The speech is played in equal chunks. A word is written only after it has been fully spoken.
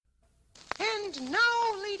And now,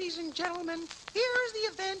 ladies and gentlemen, here's the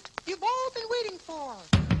event you've all been waiting for.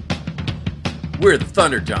 We're the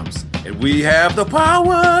Thunderdumps, and we have the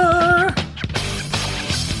power!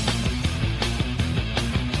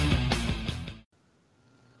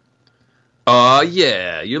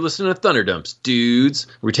 Yeah, you're listening to Thunderdumps, dudes.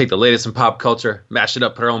 We take the latest in pop culture, mash it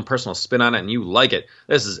up, put our own personal spin on it, and you like it.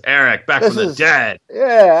 This is Eric, back from the dead.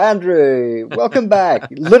 Yeah, Andre, welcome back.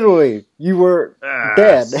 Literally, you were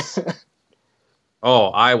dead. Oh,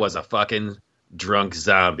 I was a fucking drunk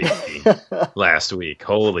zombie last week.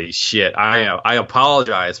 Holy shit. I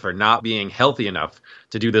apologize for not being healthy enough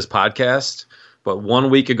to do this podcast. But 1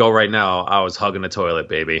 week ago right now, I was hugging the toilet,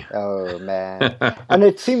 baby. Oh, man. And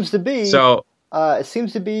it seems to be... So, your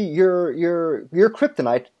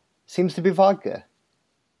kryptonite seems to be vodka.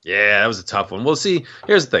 Yeah, that was a tough one. Well, see,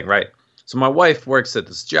 here's the thing, right? So my wife works at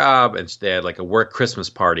this job, and they had like a work Christmas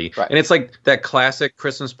party. Right. And it's like that classic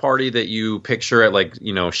Christmas party that you picture at like,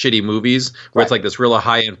 you know, shitty movies, where it's like this real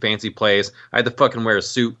high-end fancy place. I had to fucking wear a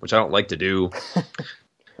suit, which I don't like to do.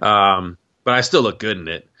 But I still look good in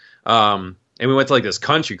it. And we went to like this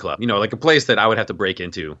country club, you know, like a place that I would have to break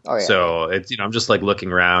into. Oh, yeah. So it's, you know, I'm just like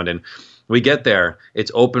looking around, and we get there,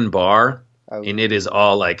 it's open bar, and it is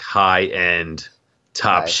all like high end,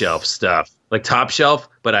 top shelf stuff, like top shelf,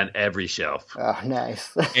 but on every shelf. Oh,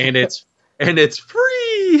 nice. and it's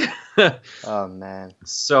free. Oh man.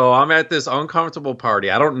 So I'm at this uncomfortable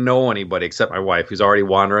party. I don't know anybody except my wife, who's already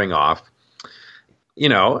wandering off. You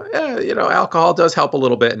know, alcohol does help a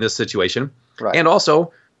little bit in this situation. Right. And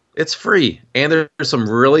also, it's free, and there's some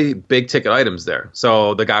really big ticket items there.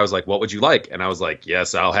 So the guy was like, "What would you like?" And I was like,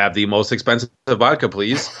 "Yes, I'll have the most expensive vodka,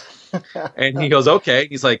 please." And he goes, "Okay."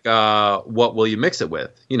 He's like, "What will you mix it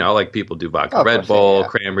with?" You know, like people do vodka, Red Bull,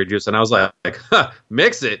 cranberry juice. And I was like,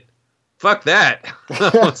 "Mix it? Fuck that!"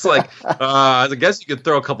 It's like, I guess you could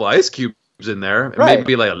throw a couple ice cubes in there, and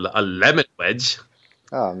maybe like a lemon wedge.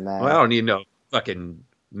 Oh man, well, I don't need no fucking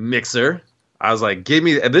mixer. I was like, "Give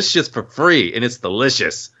me this shit's for free, and it's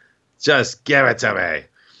delicious. Just give it to me."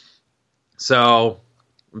 So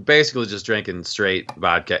basically just drinking straight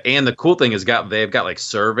vodka. And the cool thing is they've got like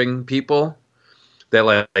serving people that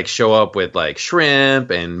like show up with like shrimp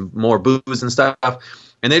and more booze and stuff.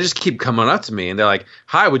 And they just keep coming up to me and they're like,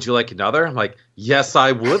 "Hi, would you like another?" I'm like, "Yes,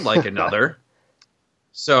 I would like another."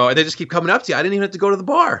 So they just keep coming up to you. I didn't even have to go to the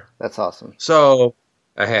bar. That's awesome. So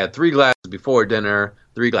I had 3 glasses before dinner,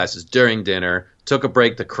 3 glasses during dinner, took a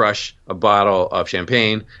break to crush a bottle of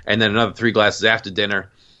champagne, and then another 3 glasses after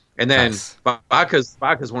dinner. And then vodka's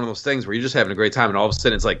one of those things where you're just having a great time, and all of a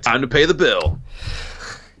sudden it's like, time to pay the bill.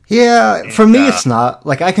 Yeah, for me it's not.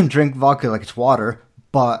 Like, I can drink vodka like it's water,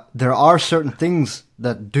 but there are certain things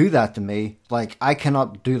that do that to me. Like, I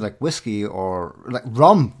cannot do like whiskey or like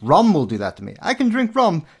rum. Rum will do that to me. I can drink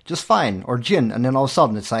rum just fine, or gin, and then all of a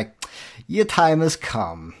sudden it's like, your time has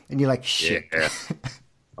come. And you're like, shit. Yeah.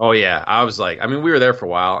 Oh, yeah. I was like, I mean, we were there for a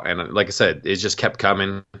while, and like I said, it just kept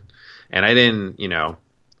coming. And I didn't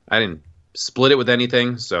split it with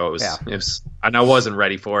anything, so it was and I wasn't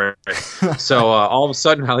ready for it. So all of a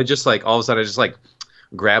sudden, I just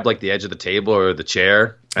grabbed like the edge of the table or the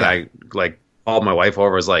chair, and I like called my wife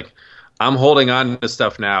over. I was like, "I'm holding on to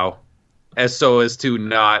stuff now, as to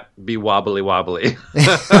not be wobbly.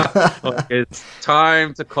 It's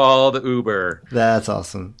time to call the Uber." That's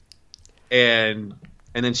awesome. And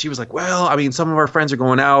then she was like, "Well, I mean, some of our friends are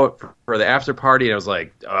going out for the after party." And I was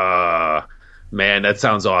like, man, that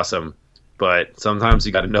sounds awesome. But sometimes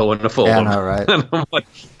you got to know when to fold them. Yeah, right. And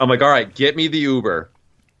I'm like, all right, get me the Uber.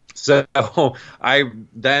 So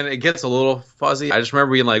then it gets a little fuzzy. I just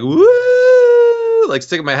remember being like, woo, like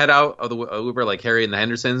sticking my head out of the Uber like Harry and the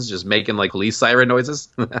Hendersons, just making like police siren noises.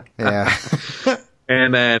 Yeah.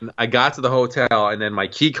 And then I got to the hotel, and then my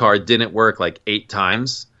key card didn't work like 8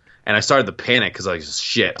 times. And I started to panic because I was just,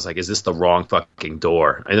 shit. I was like, is this the wrong fucking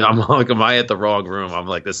door? And I'm like, am I at the wrong room? I'm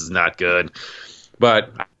like, this is not good.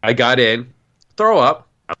 But I got in, throw up,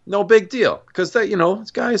 no big deal. Because,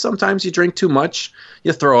 guys, sometimes you drink too much,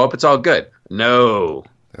 you throw up, it's all good. No,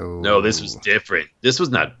 this was different. This was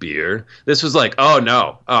not beer. This was like, oh,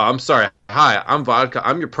 no. I'm sorry. Hi, I'm Vodka.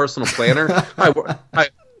 I'm your personal planner.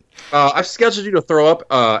 I've scheduled you to throw up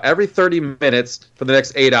every 30 minutes for the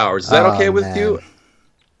next 8 hours. Is that okay with you?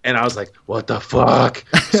 And I was like, what the fuck?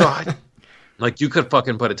 So you could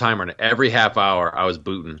fucking put a timer on every half hour I was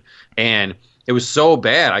booting. And it was so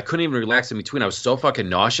bad. I couldn't even relax in between. I was so fucking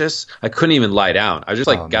nauseous. I couldn't even lie down. I just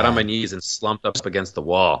got on my knees and slumped up against the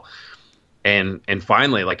wall. And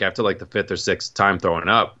finally, like after like the 5th or 6th time throwing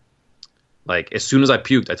up, like as soon as I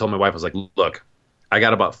puked, I told my wife, I was like, look, I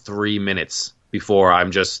got about 3 minutes before I'm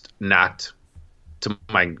just knocked to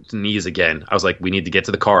my knees again. I was like, we need to get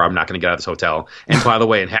to the car. I'm not going to get out of this hotel. And by the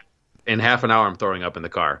way, in half an hour, I'm throwing up in the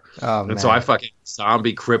car. Oh, and man. so I fucking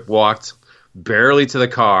zombie crip walked barely to the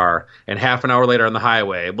car, and half an hour later on the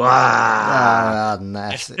highway, blah. Ah,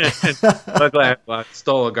 nasty. Luckily, I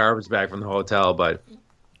stole a garbage bag from the hotel, but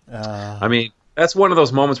I mean, that's one of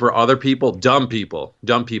those moments where other people, dumb people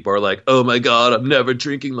are like, "Oh my god, I'm never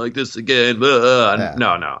drinking like this again." Yeah.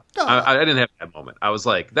 No, I didn't have that moment. I was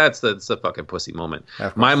like, "That's the fucking pussy moment."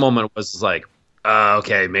 My moment was like,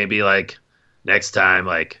 "Okay, maybe like next time,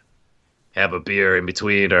 like have a beer in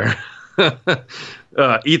between, or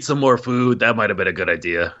eat some more food. That might have been a good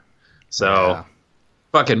idea." So,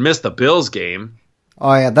 fucking missed the Bills game.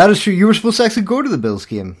 Oh yeah, that is true. You were supposed to actually go to the Bills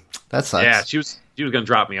game. That sucks. Yeah, she was gonna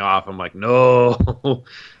drop me off. I'm like, no.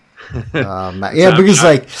 Yeah,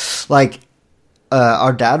 because like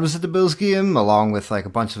our dad was at the Bills game along with like a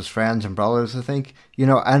bunch of his friends and brothers, I think.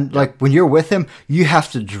 And like when you're with him, you have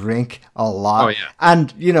to drink a lot. Oh yeah.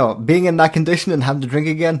 And being in that condition and having to drink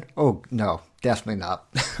again, oh no, definitely not.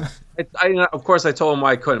 Of course, I told him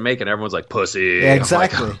why I couldn't make it. Everyone's like, pussy. Yeah,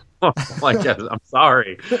 exactly. I'm like, yes, I'm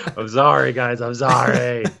sorry. I'm sorry, guys. I'm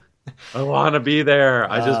sorry. I want to be there.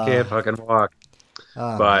 I just can't fucking walk.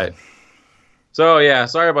 But, so yeah,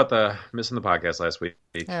 sorry about missing the podcast last week.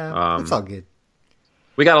 Yeah, it's all good.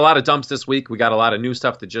 We got a lot of dumps this week. We got a lot of new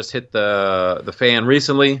stuff that just hit the fan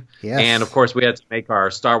recently. Yes. And, of course, we had to make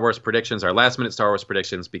our Star Wars predictions, our last-minute Star Wars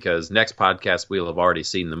predictions, because next podcast we'll have already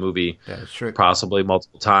seen the movie. That's true. Possibly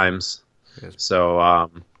multiple times. Yes. So,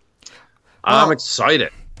 I'm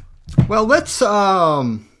excited. Well, let's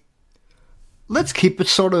keep it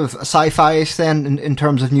sort of sci-fi-ish then in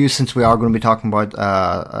terms of news, since we are going to be talking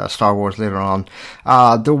about Star Wars later on.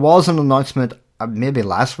 There was an announcement maybe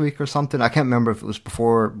last week or something. I can't remember if it was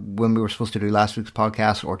before when we were supposed to do last week's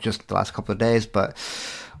podcast or just the last couple of days, but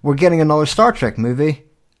we're getting another Star Trek movie,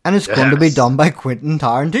 and it's going to be done by Quentin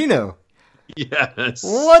Tarantino. Yes.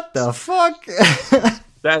 What the fuck?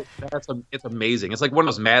 It's amazing. It's like one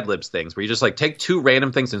of those Mad Libs things where you just like take two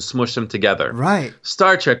random things and smush them together. Right.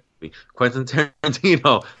 Star Trek movie, Quentin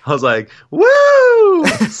Tarantino. I was like, woo!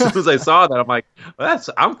 As soon as I saw that, I'm like,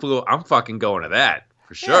 I'm fucking going to that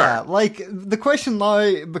for sure. Yeah, like the question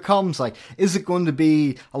now becomes like, is it going to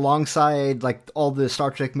be alongside like all the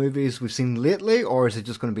Star Trek movies we've seen lately, or is it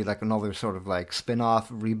just going to be like another sort of like spin-off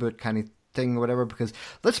reboot kind of thing or whatever? Because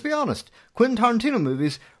let's be honest, Quentin Tarantino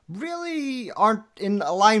movies really aren't in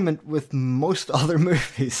alignment with most other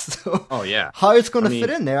movies. So how it's going to fit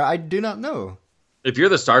in there, I do not know. If you're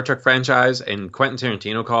the Star Trek franchise and Quentin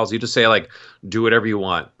Tarantino calls, you just say like, do whatever you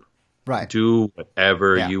want. Right. Do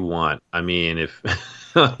whatever you want. I mean, if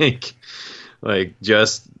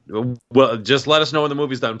just let us know when the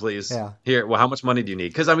movie's done, please. Yeah. Here, how much money do you need?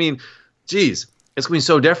 Because I mean, geez, it's gonna be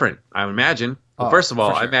so different. I imagine. Well, first of all,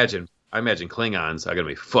 sure. I imagine Klingons are gonna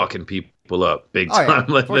be fucking people up big time.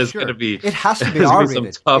 Yeah, there's gonna be. It has to be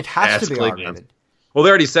R-rated. It has to be Klingons. R-rated. Well, they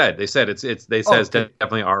already said. They said it's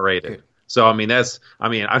definitely R-rated. Good. So I'm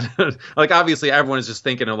like obviously everyone is just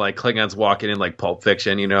thinking of like Klingons walking in like Pulp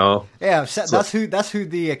Fiction, Yeah, that's who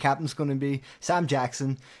the captain's going to be, Sam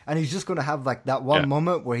Jackson, and he's just going to have like that one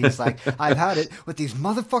moment where he's like, "I've had it with these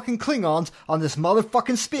motherfucking Klingons on this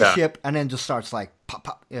motherfucking spaceship," and then just starts like pop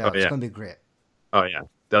pop. Yeah, it's going to be great. Oh yeah,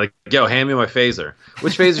 they're like, "Yo, hand me my phaser."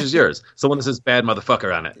 Which phaser is yours? It's the one that says "bad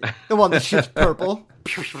motherfucker" on it. The one that shoots purple.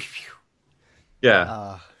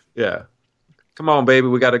 Yeah, yeah. Come on, baby,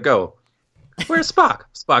 we gotta go. Where's Spock?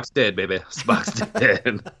 Spock's dead, baby. Spock's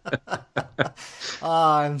dead.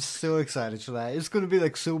 I'm so excited for that. It's going to be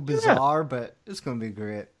like so bizarre, but it's going to be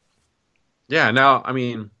great. Yeah, now,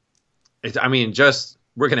 we're going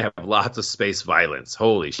to have lots of space violence.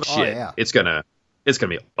 Holy shit. Oh, yeah. It's going to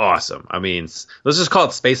be awesome. I mean, let's just call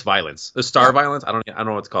it space violence. The star violence? I don't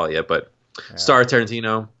know what to call it yet, but Star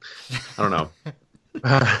Tarantino. I don't know.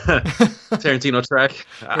 Tarantino Trek.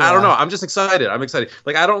 I don't know. I'm just excited. I'm excited.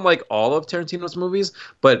 Like, I don't like all of Tarantino's movies,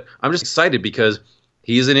 but I'm just excited because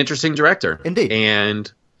he's an interesting director. Indeed. And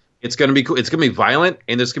it's going to be cool. It's going to be violent,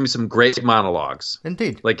 and there's going to be some great monologues.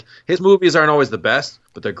 Indeed. Like, his movies aren't always the best,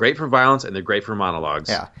 but they're great for violence and they're great for monologues.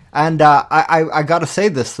 Yeah. And I got to say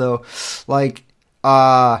this, though. Like,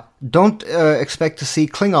 don't expect to see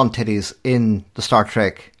Klingon titties in the Star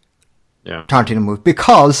Trek Tarantino movie,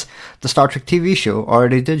 because the Star Trek TV show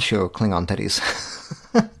already did show Klingon titties.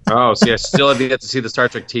 Oh, see, I still have yet to see the Star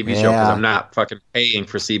Trek TV show because I'm not fucking paying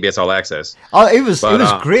for CBS All Access. Oh, it was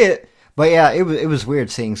great, but yeah, it was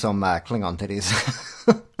weird seeing some Klingon titties.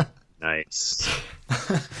 Nice.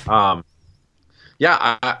 I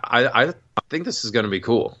think this is going to be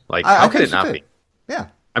cool. Like, how could it not be? Yeah.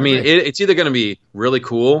 I mean, it's either going to be really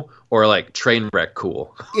cool or like train wreck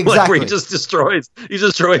cool. Exactly. Like where he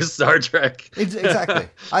destroys Star Trek. Exactly.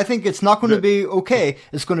 I think it's not going to be okay.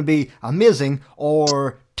 It's going to be amazing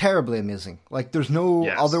or terribly amazing. Like there's no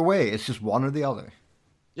other way. It's just one or the other.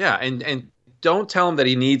 Yeah, and don't tell him that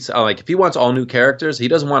he needs like if he wants all new characters, he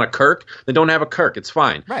doesn't want a Kirk, then don't have a Kirk. It's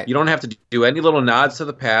fine. Right. You don't have to do any little nods to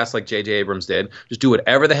the past like J.J. Abrams did. Just do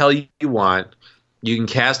whatever the hell you want. You can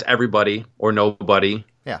cast everybody or nobody.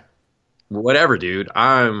 Yeah. Whatever, dude.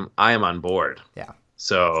 I am on board. Yeah.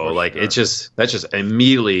 So like that just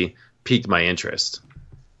immediately piqued my interest.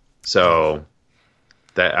 So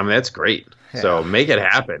that's great. Yeah. So make it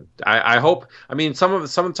happen. I hope. I mean,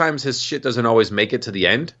 sometimes his shit doesn't always make it to the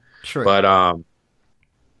end. Sure. But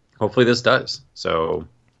hopefully this does. So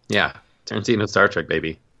yeah, Tarantino Star Trek,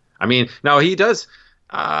 baby. I mean, no, he does.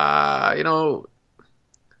 You know,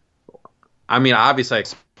 I mean, obviously, I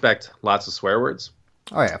expect lots of swear words.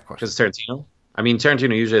 Oh yeah, of course. Because it's Tarantino. I mean,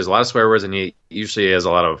 Tarantino usually has a lot of swear words, and he usually has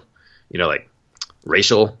a lot of, you know, like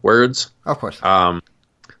racial words. Of course.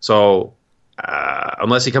 So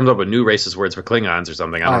unless he comes up with new racist words for Klingons or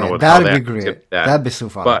something, I don't know what that'd be great. That'd be so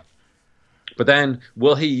fun. But then,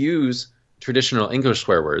 will he use traditional English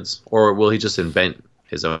swear words, or will he just invent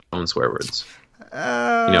his own swear words?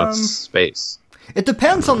 You know, space. It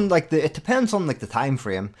depends on the time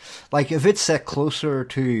frame. Like if it's set closer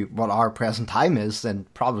to what our present time is, then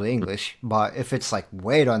probably English. But if it's like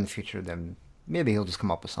way down in the future, then maybe he'll just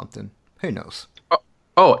come up with something. Who knows?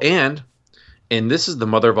 Oh, and this is the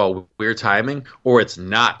mother of all weird timing, or it's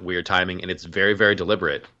not weird timing, and it's very, very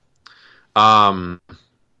deliberate.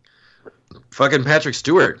 Fucking Patrick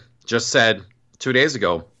Stewart just said 2 days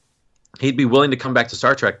ago he'd be willing to come back to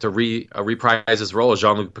Star Trek to reprise his role as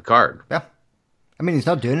Jean-Luc Picard. Yeah. I mean, he's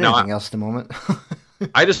not doing anything else at the moment.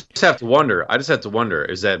 I just have to wonder,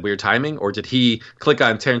 is that weird timing, or did he click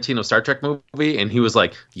on Tarantino's Star Trek movie and he was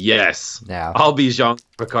like, yes, I'll be Jean-Luc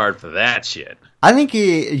Picard for that shit. I think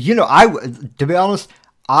to be honest,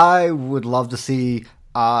 I would love to see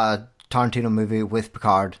a Tarantino movie with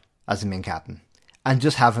Picard as the main captain. And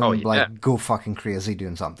just have him go fucking crazy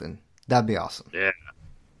doing something. That'd be awesome. Yeah.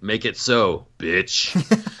 Make it so, bitch.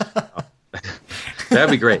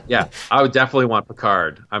 That'd be great. Yeah. I would definitely want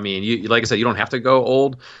Picard. I mean, you like I said, you don't have to go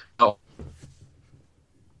old. Oh.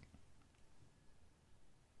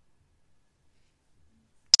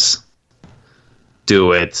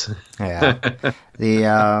 Do it. Yeah.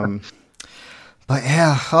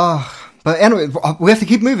 But anyway, we have to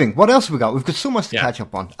keep moving. What else have we got? We've got so much to catch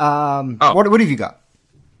up on. What have you got?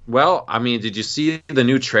 Well, I mean, did you see the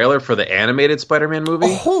new trailer for the animated Spider-Man movie?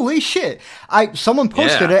 Oh, holy shit. Someone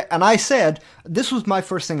posted it, and I said, this was my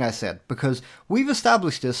first thing I said, because we've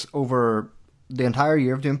established this over the entire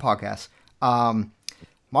year of doing podcasts.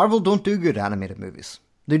 Marvel don't do good animated movies.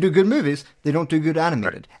 They do good movies, they don't do good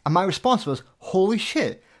animated. Right. And my response was, holy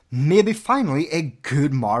shit, maybe finally a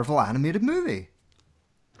good Marvel animated movie.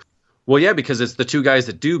 Well, yeah, because it's the two guys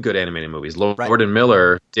that do good animated movies. Lord and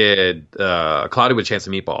Miller did Cloudy with a Chance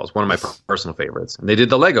of Meatballs, one of my personal favorites. And they did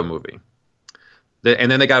the Lego movie.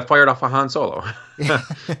 And then they got fired off of Han Solo.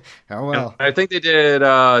 Oh, well. And I think they did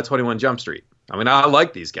 21 Jump Street. I mean, I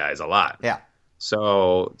like these guys a lot. Yeah.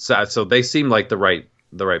 So they seem like the right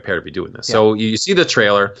pair to be doing this. Yeah. So you see the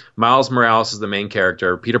trailer. Miles Morales is the main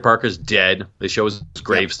character. Peter Parker's dead. They show his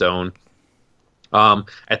gravestone.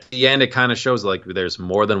 At the end, it kind of shows like there's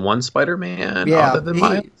more than one Spider-Man other than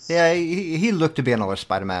Miles. Yeah, he looked to be another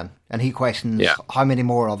Spider-Man, and he questions how many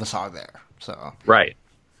more of us are there. So right,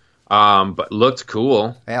 but looked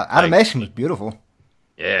cool. Yeah, animation was beautiful.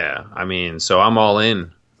 Yeah, I mean, so I'm all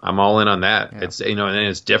in. I'm all in on that. Yeah. It's and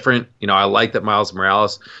it's different. I like that Miles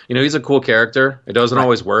Morales. He's a cool character. It doesn't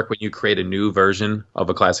always work when you create a new version of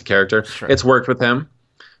a classic character. Sure. It's worked with him.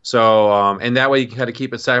 So, and that way you can kind of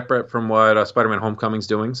keep it separate from what Spider-Man Homecoming's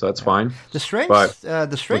doing, so that's fine. The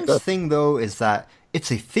strange thing, though, is that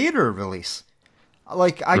it's a theater release.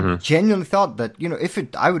 Like, I genuinely thought that,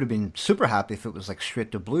 I would have been super happy if it was, like,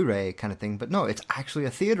 straight to Blu-ray kind of thing, but no, it's actually a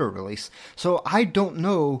theater release. So I don't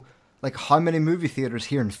know, like, how many movie theaters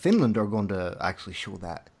here in Finland are going to actually show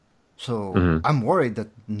that. So I'm worried that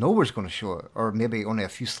nowhere's going to show it, or maybe only a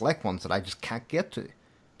few select ones that I just can't get to.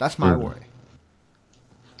 That's my worry.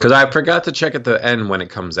 Because I forgot to check at the end when it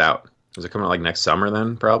comes out. Is it coming out like next summer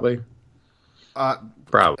then, probably?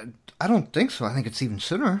 Probably. I don't think so. I think it's even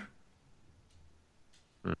sooner.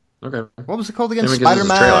 Okay. What was it called again?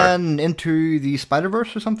 Spider-Man Into the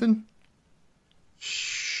Spider-Verse or something?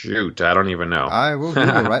 Shoot, I don't even know. I will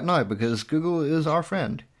Google right now because Google is our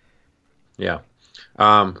friend. Yeah.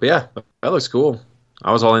 But yeah, that looks cool.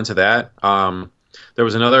 I was all into that. There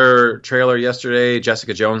was another trailer yesterday,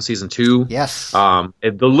 Jessica Jones season 2. Yes.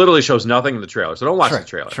 It literally shows nothing in the trailer, so don't watch True, the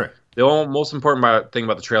trailer. true. The most important thing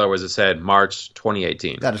about the trailer was it said March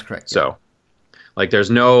 2018. That is correct. So, like, there's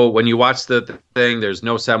no, when you watch the thing, there's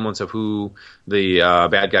no semblance of who the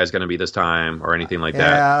bad guy's going to be this time or anything like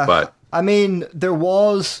that. But I mean, there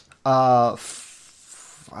was, I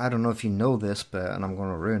don't know if you know this, and I'm going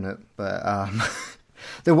to ruin it, but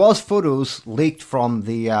there was photos leaked from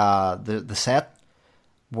the set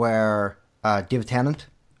where David Tennant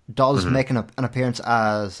does make an appearance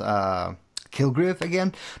as Kilgrave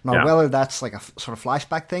again. Now, whether that's like a sort of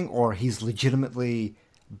flashback thing or he's legitimately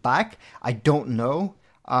back, I don't know.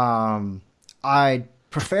 I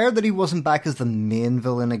prefer that he wasn't back as the main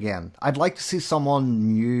villain again. I'd like to see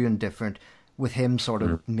someone new and different with him sort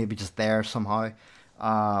of maybe just there somehow.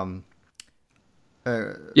 I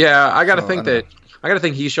gotta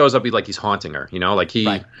think he shows up like he's haunting her, like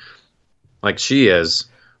like she is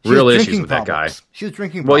real issues with that guy. She was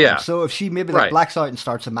drinking problems. Well, yeah. So if she maybe blacks out and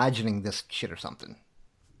starts imagining this shit or something.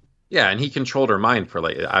 Yeah, and he controlled her mind for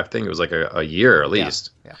like, I think it was like a year at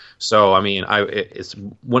least. Yeah. So I mean, it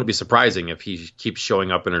wouldn't be surprising if he keeps showing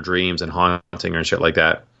up in her dreams and haunting her and shit like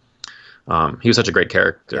that. He was such a great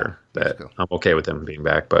character that cool. I'm okay with him being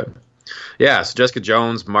back. But yeah, so Jessica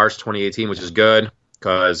Jones, March 2018, which is good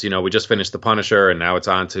because we just finished The Punisher and now it's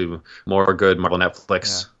on to more good Marvel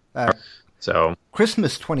Netflix. Yeah. So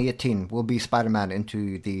Christmas 2018 will be Spider-Man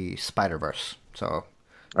Into the Spider-Verse. So.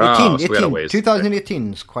 So we got a ways.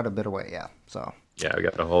 2018 is quite a bit away, yeah. So yeah, we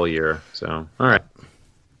got a whole year. So all right,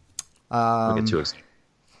 don't get too excited.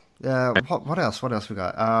 What else? What else we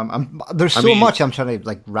got? There's so much I'm trying to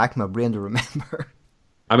like rack my brain to remember.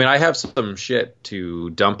 I mean, I have some shit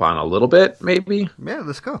to dump on a little bit, maybe. Yeah,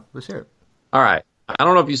 let's go. Let's hear it. All right. I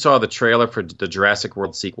don't know if you saw the trailer for the Jurassic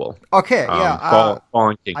World sequel. Okay, yeah.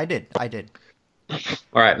 Fallen King. I did.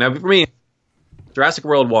 All right, now for me, Jurassic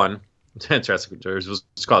World 1. It was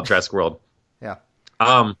called Jurassic World. Yeah.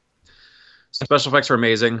 Special effects are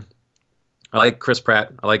amazing. I like Chris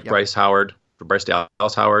Pratt. I like Bryce Dallas Howard. Bryce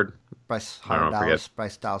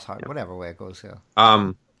Dallas Howard, whatever way it goes. Yeah.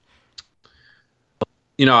 I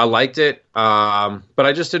liked it, but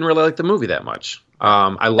I just didn't really like the movie that much.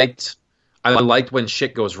 I liked when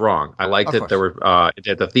shit goes wrong. I liked that there were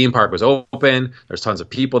that the theme park was open. There's tons of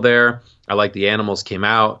people there. I liked the animals came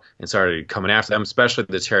out and started coming after them, especially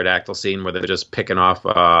the pterodactyl scene where they're just picking off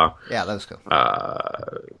that was cool.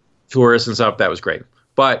 Tourists and stuff. That was great.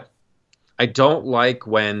 But I don't like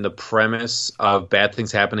when the premise of bad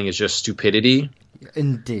things happening is just stupidity.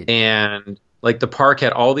 Indeed. And like the park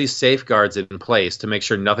had all these safeguards in place to make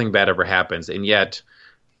sure nothing bad ever happens, and yet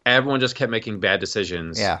everyone just kept making bad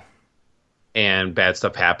decisions. Yeah. And bad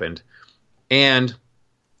stuff happened. And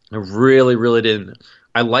I really, really didn't.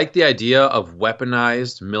 I like the idea of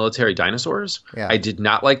weaponized military dinosaurs. Yeah. I did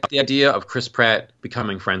not like the idea of Chris Pratt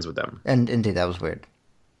becoming friends with them. And indeed, that was weird.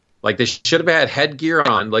 Like they should have had headgear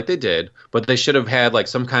on, like they did, but they should have had like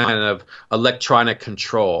some kind of electronic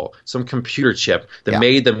control, some computer chip that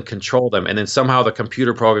made them control them, and then somehow the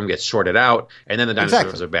computer program gets shorted out, and then the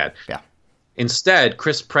dinosaurs are bad. Yeah. Instead,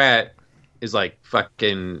 Chris Pratt is like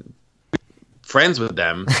fucking friends with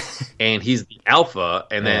them, and he's the alpha,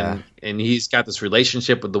 and then and he's got this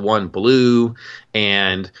relationship with the one Blue,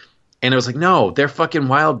 and it was like, no, they're fucking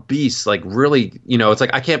wild beasts. Like really, it's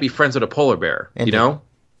like I can't be friends with a polar bear. Indeed.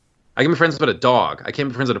 I can be friends with a dog. I can't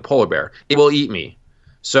be friends with a polar bear. It will eat me.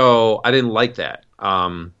 So I didn't like that.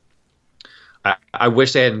 I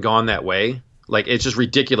wish they hadn't gone that way. Like it's just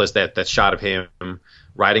ridiculous that shot of him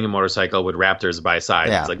riding a motorcycle with raptors by his side.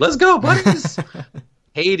 Yeah. It's like, let's go, buddies.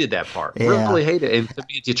 Hated that part. Yeah. Really hated it. And to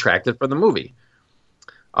me, it's detracted from the movie.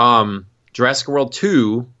 Jurassic World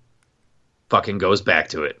 2 fucking goes back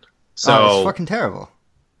to it. So it's fucking terrible.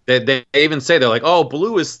 They even say, they're like, oh,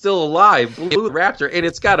 Blue is still alive. Blue the raptor, and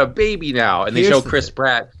it's got a baby now. And they show Chris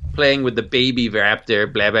Pratt playing with the baby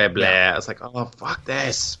raptor, blah, blah, blah. Yeah. I was like, oh, fuck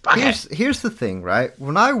this. Here's the thing, right?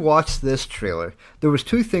 When I watched this trailer, there was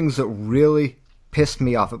two things that really pissed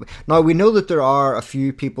me off. Now, we know that there are a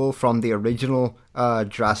few people from the original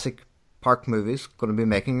Jurassic Park movies going to be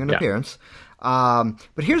making an appearance. But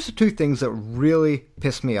here's the two things that really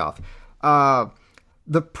pissed me off.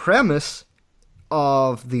 The premise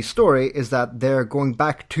of the story is that they're going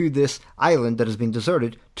back to this island that has been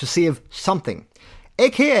deserted to save something.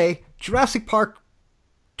 AKA Jurassic Park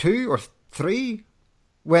 2 or 3,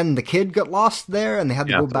 when the kid got lost there and they had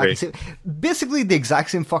to go back and save. Basically the exact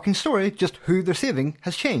same fucking story, just who they're saving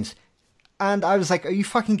has changed. And I was like, are you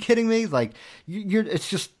fucking kidding me? Like, it's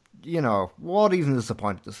just, what even is the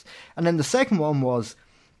point of this? And then the second one was,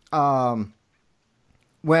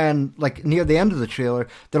 when, like, near the end of the trailer,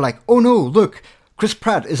 they're like, oh no, look, Chris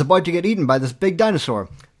Pratt is about to get eaten by this big dinosaur.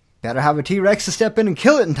 Better have a T-Rex to step in and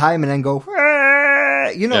kill it in time and then go,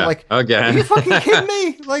 you know, like, again. Are you fucking kidding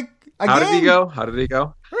me? Like, again? How did he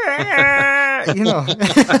go? You know.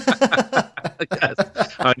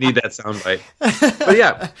 I need that soundbite. But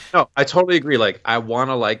yeah, no, I totally agree. Like, I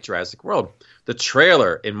want to like Jurassic World. The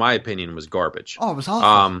trailer, in my opinion, was garbage. Oh, it was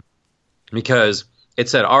awful. Because it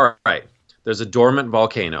said, all right, there's a dormant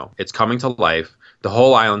volcano. It's coming to life. The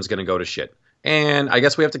whole island's going to go to shit. And I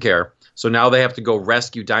guess we have to care. So now they have to go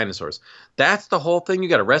rescue dinosaurs. That's the whole thing. You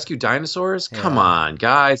got to rescue dinosaurs? Yeah. Come on,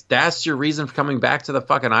 guys. That's your reason for coming back to the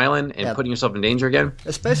fucking island and putting yourself in danger again?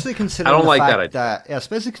 Especially considering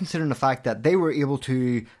especially considering the fact that they were able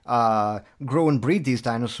to grow and breed these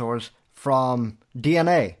dinosaurs from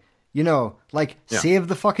DNA. You know, like, save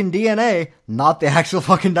the fucking DNA, not the actual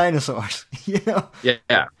fucking dinosaurs. You know?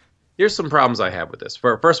 Yeah. Here's some problems I have with this.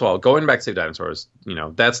 First of all, going back to save dinosaurs, you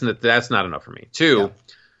know, that's not enough for me. Two,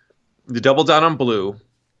 the double down on Blue.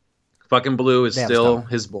 Fucking Blue is still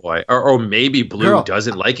his boy. Or maybe Blue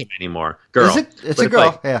doesn't like him anymore. Girl. Is it? It's a girl.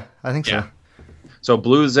 Like, yeah, I think so. So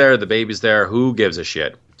Blue's there, the baby's there. Who gives a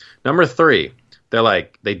shit? Number 3,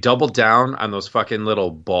 they double down on those fucking little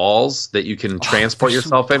balls that you can transport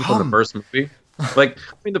yourself in from the first movie. Like,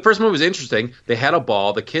 I mean, the first movie was interesting. They had a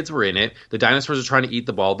ball. The kids were in it. The dinosaurs are trying to eat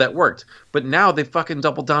the ball. That worked. But now they fucking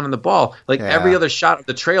double down on the ball. Like, every other shot of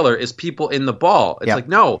the trailer is people in the ball. It's like,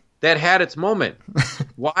 no, that had its moment.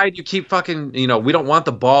 Why do you keep fucking, you know, we don't want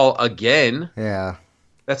the ball again. Yeah.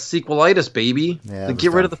 That's sequelitis, baby. Yeah, like,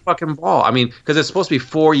 get rid of the fucking ball. I mean, because it's supposed to be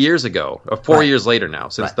 4 years ago, or 4 years later now,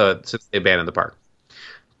 since since they abandoned the park.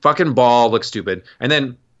 Fucking ball looks stupid. And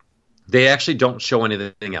then they actually don't show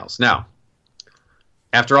anything else. Now,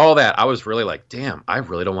 after all that, I was really like, damn, I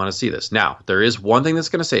really don't want to see this. Now, there is one thing that's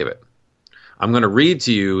going to save it. I'm going to read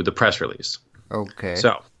to you the press release. Okay.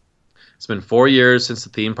 So, it's been 4 years since the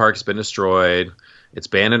theme park has been destroyed. It's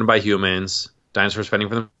abandoned by humans. Dinosaurs fending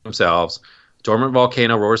for themselves. Dormant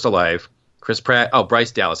volcano roars to life. Chris Pratt. Oh,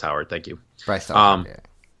 Bryce Dallas Howard. Thank you. Bryce Dallas Howard,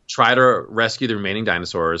 try to rescue the remaining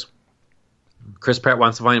dinosaurs. Chris Pratt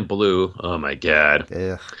wants to find Blue. Oh, my God.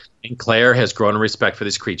 Yeah. And Claire has grown in respect for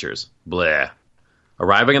these creatures. Bleh.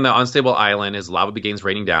 Arriving on the unstable island as lava begins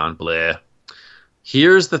raining down. Bleh.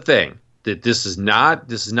 Here's the thing. That this is not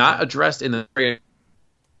addressed in the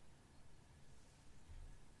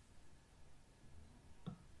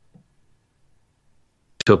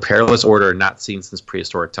to a perilous order not seen since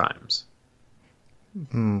prehistoric times.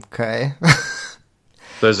 Okay.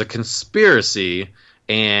 There's a conspiracy,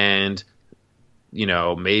 and you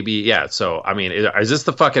know, maybe so I mean, is this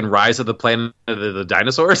the fucking rise of the planet of the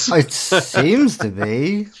dinosaurs? It seems to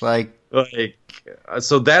be like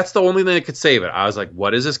so that's the only thing that could save it. I was like,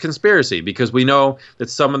 what is this conspiracy? Because we know that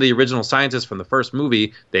some of the original scientists from the first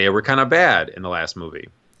movie, they were kind of bad in the last movie.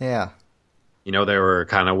 Yeah. You know, they were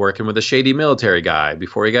kind of working with a shady military guy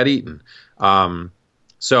before he got eaten.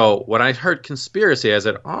 So when I heard conspiracy, I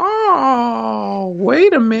said, oh,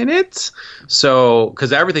 wait a minute. So,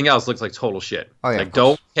 because everything else looks like total shit. Oh, yeah, like,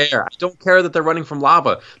 don't care. I don't care that they're running from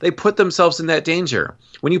lava. They put themselves in that danger.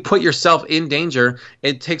 When you put yourself in danger,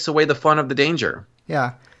 it takes away the fun of the danger.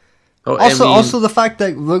 Yeah. Oh, also the fact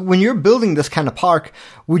that when you're building this kind of park,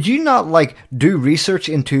 would you not, like, do research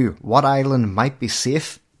into what island might be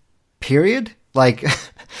safe? Period? Like,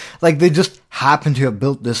 like they just happen to have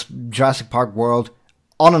built this Jurassic Park world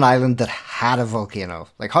on an island that had a volcano.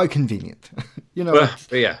 Like, how convenient. You know?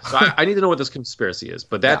 But yeah, so I need to know what this conspiracy is.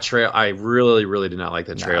 But that I really, really did not like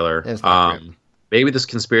that trailer. Maybe this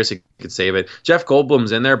conspiracy could save it. Jeff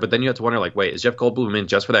Goldblum's in there, but then you have to wonder, like, wait, is Jeff Goldblum in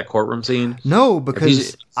just for that courtroom scene? No,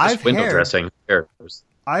 because I've window dressing.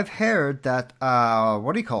 I've heard that,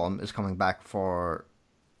 what do you call him, is coming back for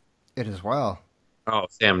it as well. Oh,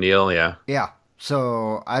 Sam Neill, yeah. Yeah,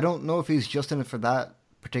 so I don't know if he's just in it for that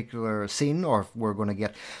particular scene, or if we're going to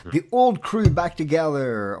get the old crew back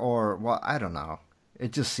together, or what, I don't know.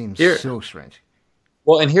 It just seems so strange.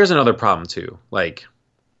 Well, and here's another problem too. Like,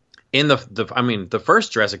 in the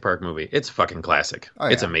first Jurassic Park movie, it's a fucking classic. Oh,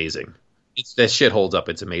 yeah. It's amazing. That shit holds up.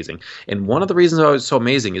 It's amazing. And one of the reasons why it was so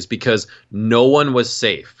amazing is because no one was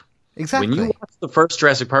safe. Exactly. When you watched the first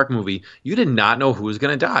Jurassic Park movie, you did not know who was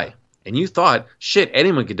going to die. And you thought, shit,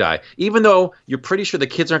 anyone could die. Even though you're pretty sure the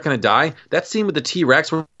kids aren't going to die, that scene with the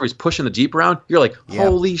T-Rex where he's pushing the Jeep around, you're like,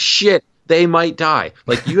 holy shit, they might die.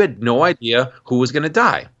 Like, you had no idea who was going to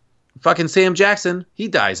die. Fucking Sam Jackson, he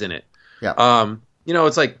dies in it. Yeah. You know,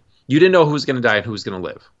 it's like, you didn't know who was going to die and who was going to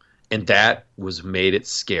live. And that made it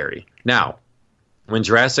scary. Now, when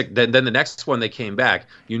then the next one they came back,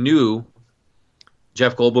 you knew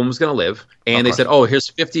Jeff Goldblum was going to live, and they course. said, "Oh, here's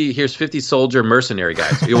 50 soldier mercenary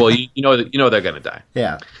guys." Well, you know they're going to die.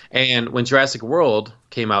 Yeah. And when Jurassic World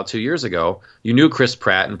came out 2 years ago, you knew Chris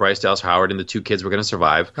Pratt and Bryce Dallas Howard and the two kids were going to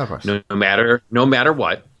survive, Of course. no matter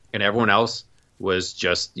what, and everyone else was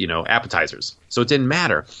just appetizers. So it didn't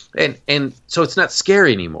matter, and so it's not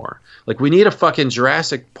scary anymore. Like, we need a fucking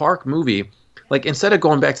Jurassic Park movie. Like, instead of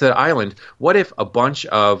going back to that island, what if a bunch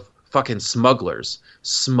of fucking smugglers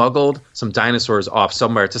smuggled some dinosaurs off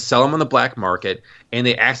somewhere to sell them on the black market, and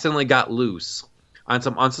they accidentally got loose on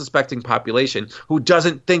some unsuspecting population who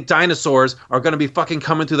doesn't think dinosaurs are going to be fucking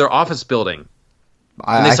coming through their office building?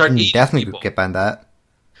 And I can definitely get behind that.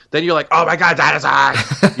 Then you're like, oh my God,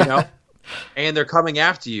 dinosaurs! And they're coming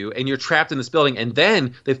after you, and you're trapped in this building, and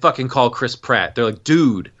then they fucking call Chris Pratt. They're like,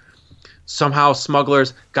 dude, somehow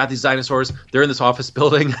smugglers got these dinosaurs. They're in this office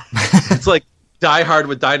building. It's like Die Hard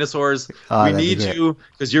with dinosaurs. We need you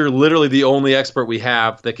because you're literally the only expert we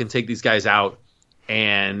have that can take these guys out.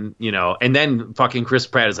 And and then fucking Chris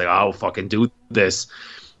Pratt is like, "Oh, fucking do this."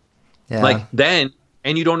 Yeah. Like, then,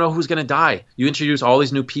 and you don't know who's gonna die. You introduce all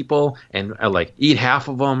these new people and like eat half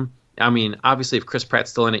of them. I mean, obviously, if Chris Pratt's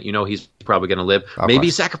still in it, he's probably gonna live. Maybe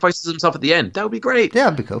he sacrifices himself at the end. That would be great. Yeah,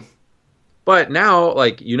 that'd be cool. But now,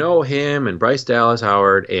 like, him and Bryce Dallas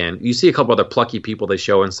Howard, and you see a couple other plucky people they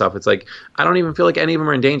show and stuff. It's like, I don't even feel like any of them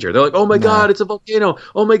are in danger. They're like, oh my God, it's a volcano.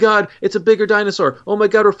 Oh my God, it's a bigger dinosaur. Oh my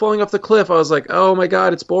God, we're falling off the cliff. I was like, oh my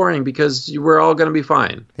God, it's boring because we're all going to be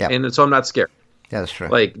fine. Yeah. And so I'm not scared. Yeah, that's true.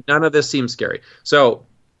 Like, none of this seems scary. So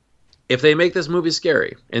if they make this movie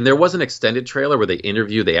scary, and there was an extended trailer where they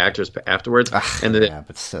interview the actors afterwards, but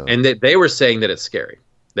still. and they were saying that it's scary.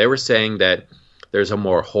 They were saying that there's a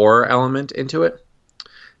more horror element into it.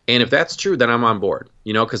 And if that's true, then I'm on board.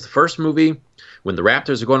 Because the first movie, when the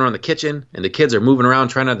raptors are going around the kitchen and the kids are moving around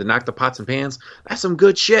trying not to knock the pots and pans, that's some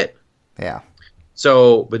good shit. Yeah.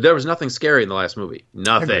 So, but there was nothing scary in the last movie.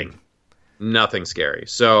 Nothing scary.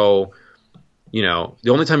 So, the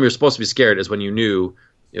only time you were supposed to be scared is when you knew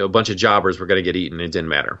a bunch of jobbers were going to get eaten. It didn't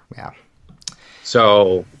matter. Yeah.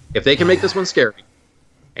 So if they can make this one scary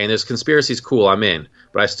and this conspiracy's cool, I'm in.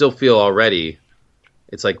 But I still feel already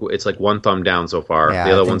it's like one thumb down so far. Yeah,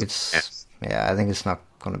 the other I think one's I think it's not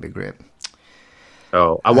going to be great.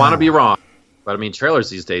 So I want to be wrong, but I mean, trailers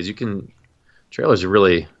these days, trailers are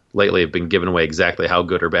really lately have been giving away exactly how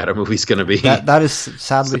good or bad a movie's going to be. That is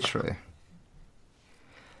sadly true.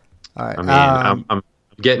 All right. I mean, I'm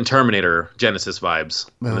getting Terminator Genesis vibes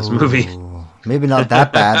in this movie. Maybe not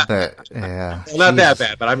that bad, but yeah. Well, not that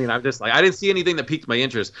bad, but I mean, I'm just like, I didn't see anything that piqued my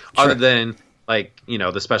interest other than like,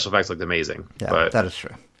 the special effects looked amazing. Yeah, but that is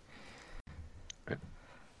true.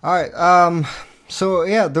 All right. So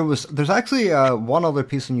yeah, there's actually one other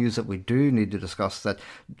piece of news that we do need to discuss that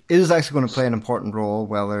is actually going to play an important role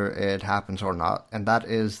whether it happens or not, and that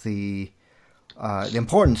is the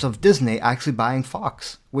importance of Disney actually buying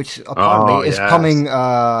Fox, which apparently is coming.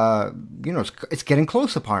 It's getting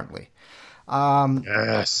close apparently.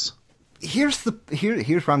 Yes. Here's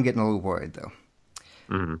where I'm getting a little worried though.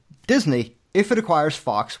 Mm-hmm. Disney, if it acquires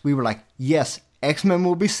Fox, we were like, yes, X-Men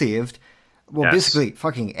will be saved. Well, basically,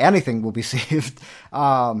 fucking anything will be saved.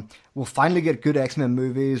 We'll finally get good X-Men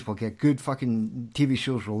movies. We'll get good fucking TV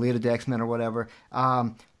shows related to X-Men or whatever.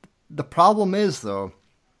 The problem is, though,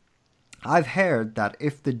 I've heard that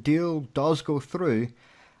if the deal does go through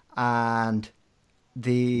and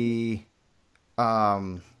they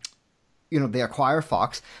acquire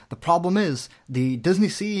Fox, the problem is the Disney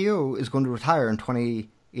CEO is going to retire in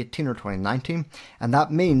 2018 or 2019, and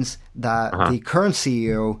that means that the current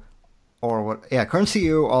CEO current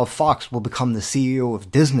CEO of Fox will become the CEO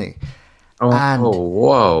of Disney.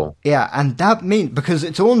 Whoa. Yeah, and that means, because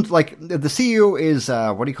it's owned, like, the CEO is,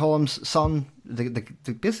 what do you call him, son?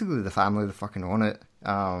 Basically the family that fucking own it.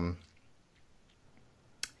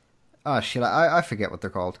 I forget what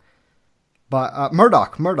they're called. But,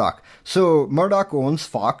 Murdoch. So, Murdoch owns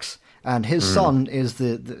Fox, and his son is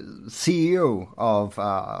the CEO of,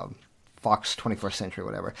 Fox 21st Century,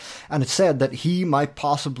 whatever. And it said that he might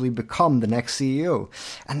possibly become the next CEO.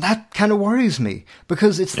 And that kind of worries me,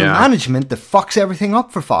 because it's the management that fucks everything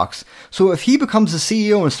up for Fox. So if he becomes the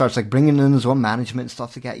CEO and starts like bringing in his own management and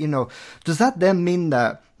stuff like that, does that then mean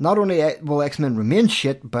that not only will X-Men remain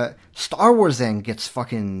shit, but Star Wars then gets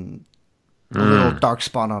fucking a little dark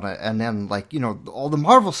spot on it, and then all the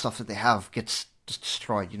Marvel stuff that they have gets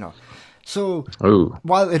destroyed, So,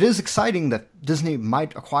 while it is exciting that Disney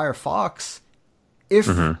might acquire Fox, if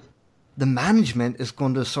the management is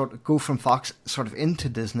going to sort of go from Fox sort of into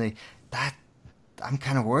Disney, that I'm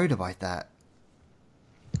kind of worried about that.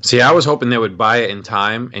 See, I was hoping they would buy it in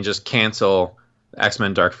time and just cancel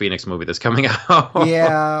X-Men Dark Phoenix movie that's coming out.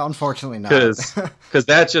 Yeah, unfortunately not. Because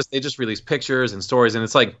they just released pictures and stories, and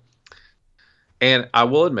it's like, and I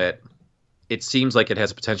will admit, it seems like it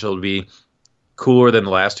has potential to be cooler than the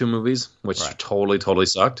last two movies, which totally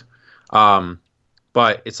sucked.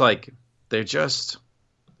 But it's like they're just,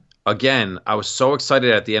 again, I was so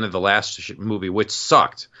excited at the end of the last movie, which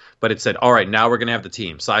sucked, but it said, all right, now we're gonna have the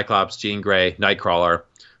team: Cyclops, Jean Grey, Nightcrawler,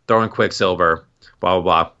 throw in Quicksilver, blah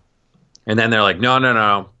blah blah. And then they're like,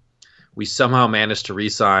 no. We somehow managed to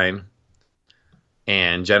re-sign,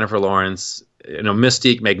 and Jennifer Lawrence,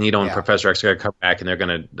 Mystique, Magneto, and Professor X are gonna come back, and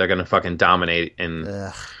they're gonna fucking dominate. And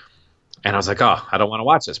I was like, oh, I don't want to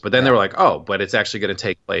watch this. But then they were like, oh, but it's actually gonna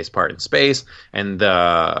take place part in space. And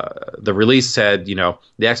the release said, the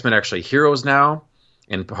X-Men are actually heroes now,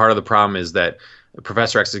 and part of the problem is that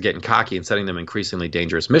Professor X is getting cocky and setting them increasingly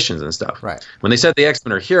dangerous missions and stuff. Right. When they said the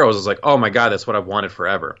X-Men are heroes, I was like, oh my God, that's what I've wanted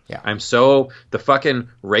forever. Yeah. The fucking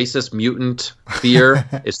racist mutant fear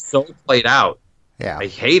is so played out. Yeah. I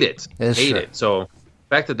hate it. Hate it. So the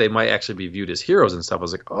fact that they might actually be viewed as heroes and stuff, I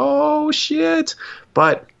was like, oh shit.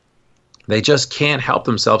 But they just can't help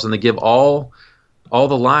themselves, and they give all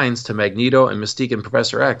the lines to Magneto and Mystique and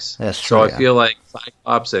Professor X. That's true. So I feel like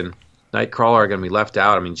Cyclops and Nightcrawler are going to be left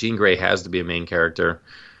out. I mean, Jean Grey has to be a main character.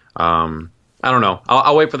 I don't know.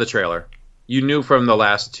 I'll wait for the trailer. You knew from the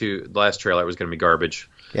last trailer it was going to be garbage.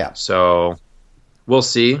 Yeah. So we'll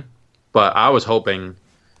see. But I was hoping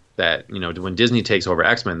that, when Disney takes over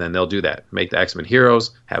X-Men, then they'll do that. Make the X-Men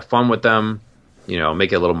heroes, have fun with them,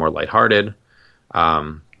 make it a little more lighthearted.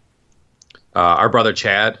 Our brother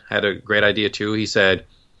Chad had a great idea too. He said,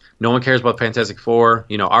 no one cares about Fantastic Four.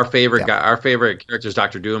 Our favorite guy, our favorite character is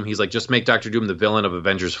Doctor Doom. He's like, just make Doctor Doom the villain of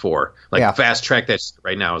Avengers 4. Fast track that shit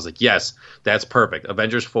right now. I was like, yes, that's perfect.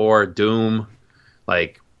 Avengers 4, Doom,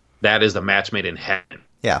 that is the match made in heaven.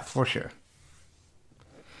 Yeah, for sure.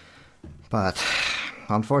 But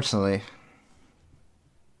unfortunately,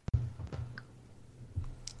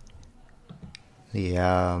 but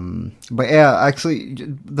yeah, actually,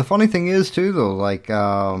 the funny thing is too, though,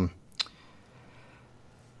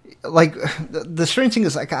 the strange thing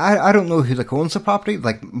is, I don't know who owns the property.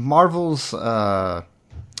 Marvel's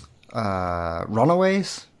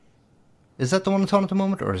Runaways, is that the one that's on at the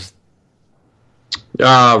moment, or is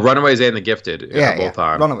Runaways and The Gifted both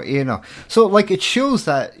on Runaway? So it shows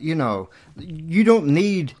that you don't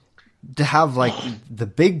need to have the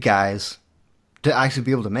big guys to actually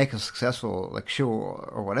be able to make a successful show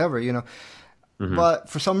or whatever, Mm-hmm. But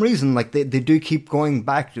for some reason, they do keep going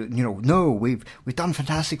back to, no, we've done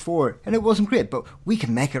Fantastic Four and it wasn't great, but we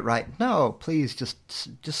can make it right. No, please just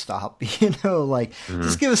stop. Mm-hmm.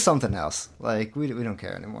 Just give us something else. We don't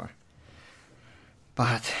care anymore.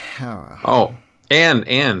 But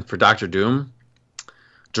and for Doctor Doom,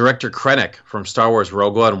 director Krennic from Star Wars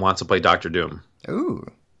Rogue One wants to play Doctor Doom. Ooh.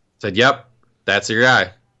 Said, yep, that's your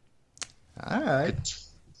guy. All right.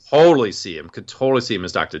 Could totally see him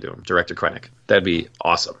as Doctor Doom, director Krennic. That'd be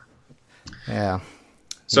awesome. Yeah.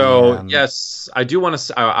 So yes, I do want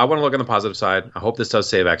to. I want to look on the positive side. I hope this does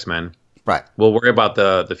save X-Men. Right. We'll worry about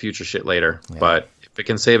the future shit later. Yeah. But if it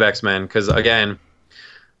can save X-Men, because again,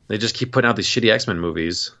 they just keep putting out these shitty X-Men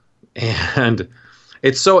movies, and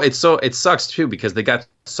it sucks too, because they got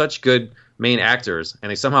such good main actors,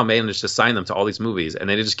 and they somehow managed to sign them to all these movies, and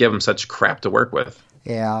they just give them such crap to work with.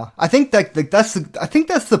 Yeah, I think that's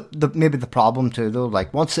the maybe the problem too, though.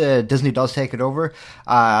 Once Disney does take it over,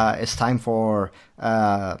 it's time for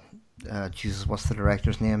Jesus, what's the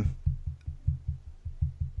director's name?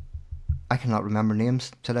 I cannot remember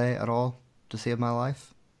names today at all to save my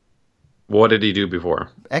life. What did he do before?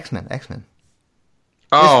 X-Men.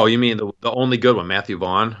 Oh, you mean the only good one, Matthew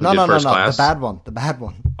Vaughn? No, the bad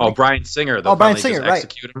one. Oh, Bryan Singer. Bryan Singer, right?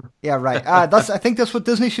 Execute him. Yeah, right. I think that's what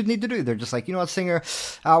Disney should need to do. They're just you know what, Singer,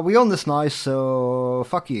 we own this now, so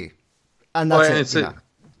fuck you. And that's it's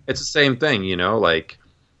the same thing,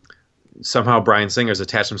 somehow Bryan Singer's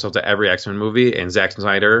attached himself to every X-Men movie, and Zack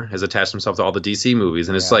Snyder has attached himself to all the DC movies,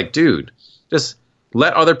 and it's dude, just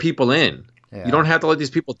let other people in. Yeah. You don't have to let these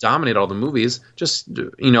people dominate all the movies. Just,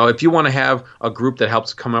 if you want to have a group that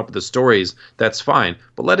helps come up with the stories, that's fine.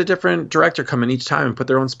 But let a different director come in each time and put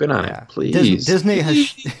their own spin on it, please. Disney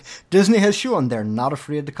has shown they're not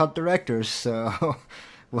afraid to cut directors. So,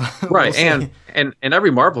 right, and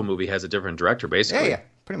every Marvel movie has a different director, basically. Yeah,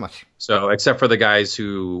 pretty much. So, except for the guys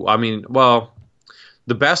who,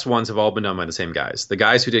 the best ones have all been done by the same guys. The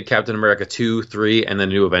guys who did Captain America 2, 3, and the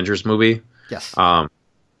new Avengers movie. Yes.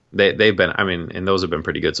 They've been, and those have been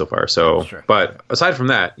pretty good so far. So, but aside from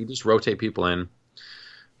that, you just rotate people in.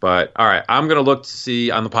 But all right, I'm gonna look to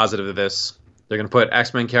see on the positive of this. They're going to put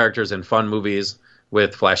X-Men characters in fun movies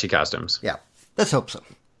with flashy costumes. Yeah, let's hope so.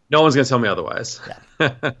 No one's going to tell me otherwise.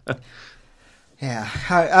 Yeah.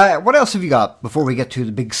 Yeah. What else have you got before we get to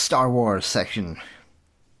the big Star Wars section?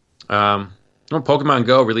 Pokemon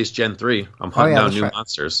Go released Gen 3. I'm hunting down new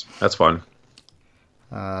monsters. That's fun.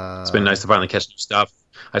 It's been nice to finally catch new stuff.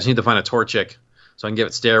 I just need to find a Torchic so I can give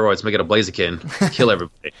it steroids, make it a Blaziken, kill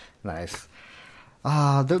everybody. Nice.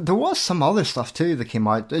 There was some other stuff too that came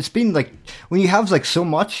out. It's been like, when you have like so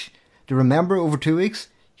much to remember over 2 weeks,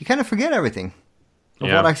 you kind of forget everything of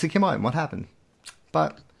what actually came out and what happened.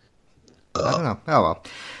 But I don't know. Oh well.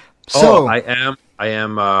 So I am. I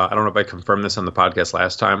don't know if I confirmed this on the podcast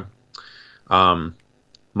last time.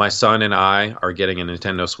 My son and I are getting a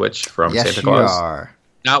Nintendo Switch from Santa Claus. You are.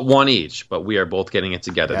 Not one each, but we are both getting it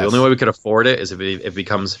together. Yes. The only way we could afford it is if it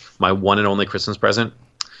becomes my one and only Christmas present.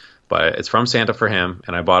 But it's from Santa for him,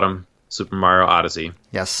 and I bought him Super Mario Odyssey.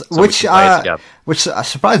 Yes, so which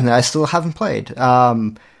surprisingly I still haven't played.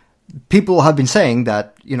 People have been saying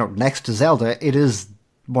that, next to Zelda, it is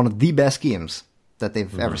one of the best games that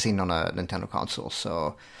they've ever seen on a Nintendo console.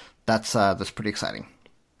 So that's pretty exciting.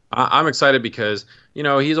 I'm excited because,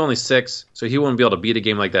 he's only 6, so he won't be able to beat a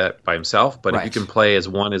game like that by himself. But if you can play as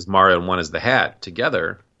one as Mario and one as the Hat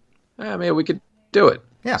together, maybe we could do it.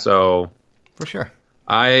 Yeah. So for sure.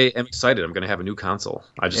 I am excited. I'm going to have a new console.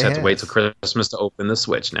 I just have to wait till Christmas to open the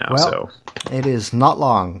Switch now. Well, it is not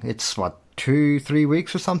long. It's, 2-3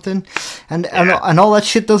 weeks or something? And all that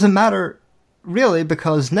shit doesn't matter, really,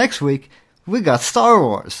 because next week we got Star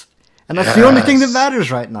Wars. And that's the only thing that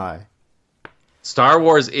matters right now. Star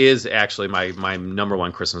Wars is actually my number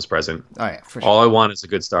one Christmas present. Oh, yeah, for sure. All I want is a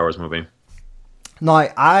good Star Wars movie. Now,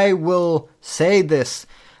 I will say this.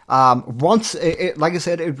 Once, like I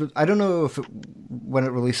said, I don't know when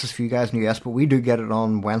it releases for you guys in the US, but we do get it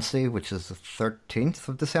on Wednesday, which is the 13th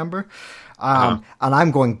of December. And I'm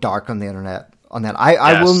going dark on the internet on that.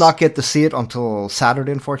 I will not get to see it until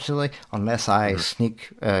Saturday, unfortunately, unless I sneak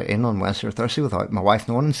in on Wednesday or Thursday without my wife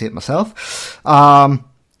knowing and see it myself.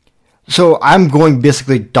 So I'm going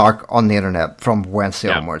basically dark on the internet from Wednesday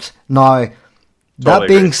onwards. Now, that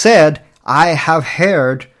being said, I have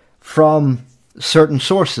heard from certain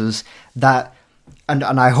sources that, and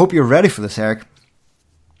I hope you're ready for this, Eric,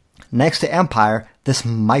 next to Empire, this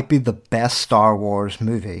might be the best Star Wars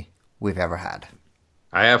movie we've ever had.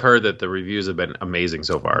 I have heard that the reviews have been amazing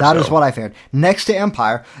so far. That is what I've heard. Next to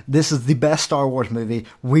Empire, this is the best Star Wars movie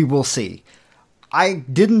we will see. I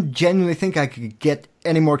didn't genuinely think I could get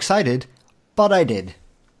any more excited, but I did.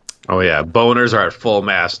 Oh yeah, boners are at full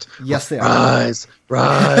mast. Yes, they are. Rise,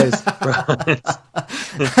 rise.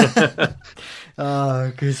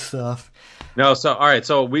 Oh, good stuff. No, so all right,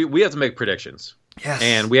 so we have to make predictions. Yes.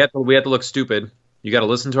 And we have to look stupid. You got to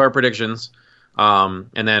listen to our predictions. And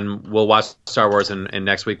then we'll watch Star Wars, and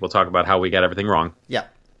next week we'll talk about how we got everything wrong. Yeah.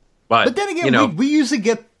 But then again, we usually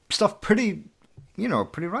get stuff pretty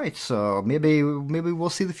right. So maybe we'll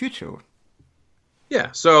see the future.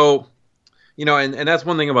 Yeah. So, and that's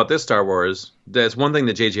one thing about this Star Wars. That's one thing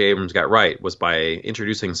that J.J. Abrams got right, was by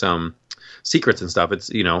introducing some secrets and stuff. It's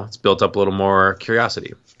it's built up a little more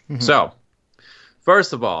curiosity. Mm-hmm. So,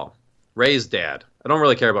 first of all, Rey's dad. I don't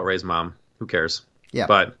really care about Rey's mom. Who cares? Yeah.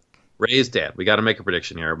 But Rey's dad. We got to make a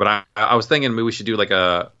prediction here. But I was thinking maybe we should do like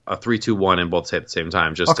a 3-2-1 and both say at the same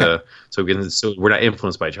time, just so we're not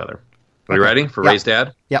influenced by each other. Are you ready for Rey's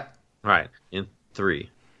dad? Yep. All right. In 3,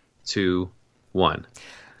 2, 1.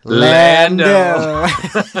 Lando.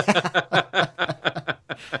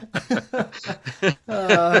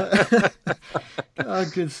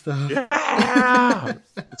 Good stuff. Yeah.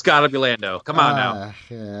 It's got to be Lando. Come on now.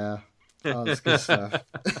 Yeah. Oh, that's good stuff.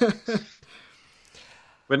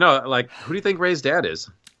 But no, who do you think Rey's dad is?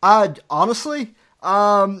 Honestly,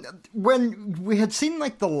 when we had seen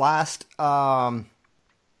the last, when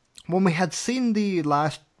we had seen the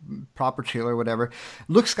last proper trailer or whatever,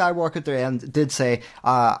 Luke Skywalker at the end did say,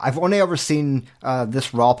 I've only ever seen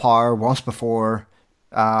this raw power once before.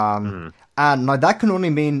 And now that can only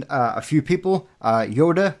mean a few people.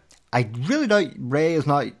 Yoda, I really doubt Rey is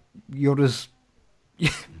not Yoda's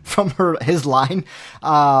from his line.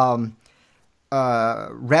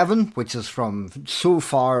 Revan, which is from so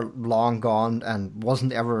far long gone and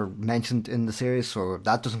wasn't ever mentioned in the series, so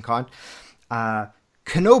that doesn't count.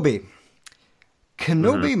 Kenobi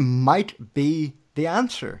might be the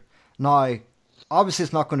answer. Now, obviously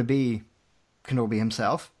it's not going to be Kenobi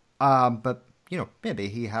himself, but maybe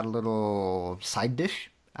he had a little side dish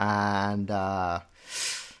and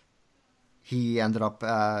he ended up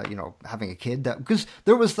having a kid, because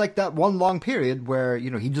there was that one long period where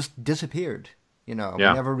he just disappeared You know,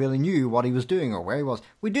 Yeah. we never really knew what he was doing or where he was.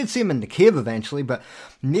 We did see him in the cave eventually, but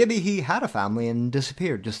maybe he had a family and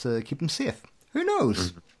disappeared just to keep him safe. Who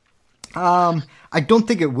knows? I don't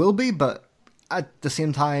think it will be, but at the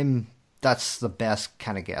same time, that's the best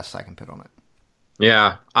kind of guess I can put on it.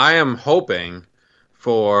 Yeah, I am hoping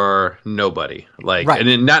for nobody. Like, Right. and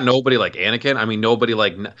then not nobody like Anakin. I mean, nobody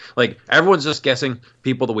like everyone's just guessing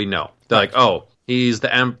people that we know. They're like, oh, she's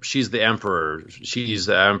the emperor. She's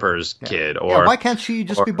the emperor's kid. Or why can't she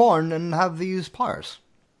just be born and have these powers?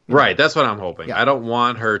 right. That's what I'm hoping. Yeah. I don't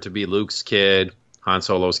want her to be Luke's kid, Han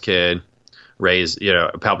Solo's kid, Rey's,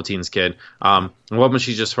 Palpatine's kid. I'm hoping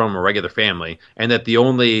she's just from a regular family, and that the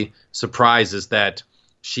only surprise is that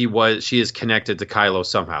she is connected to Kylo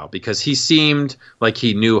somehow, because he seemed like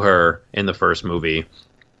he knew her in the first movie.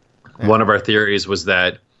 Yeah. One of our theories was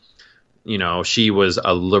that, she was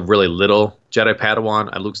a really little Jedi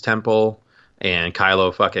Padawan at Luke's temple, and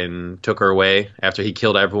Kylo fucking took her away after he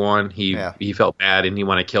killed everyone. He felt bad and he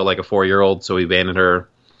wanted to kill like a 4-year-old, so he abandoned her.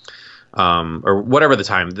 Or whatever the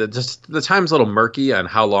time. The time's a little murky on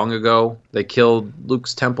how long ago they killed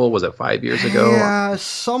Luke's temple. Was it 5 years ago? Yeah,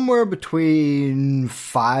 somewhere between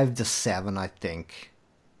 5 to 7, I think.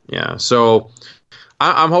 Yeah, so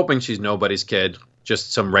I'm hoping she's nobody's kid,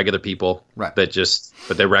 just some regular people right.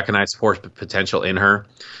 but they recognize Force potential in her,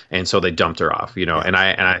 and so they dumped her off. Yeah. And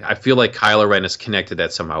I feel like Kylo Ren is connected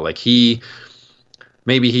that somehow. Like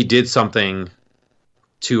maybe he did something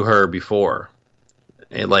to her before.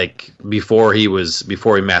 Like before he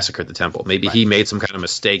massacred the temple, maybe he made some kind of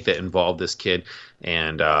mistake that involved this kid,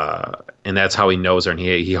 and that's how he knows her, and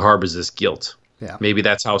he harbors this guilt. Yeah. Maybe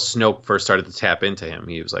that's how Snoke first started to tap into him.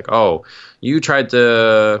 He was like, "Oh, you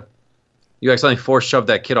accidentally force shoved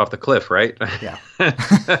that kid off the cliff, right?" Yeah.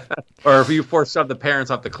 Or if you force shoved the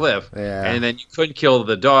parents off the cliff, and then you couldn't kill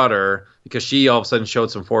the daughter because she all of a sudden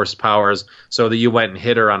showed some force powers, so that you went and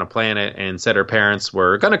hit her on a planet and said her parents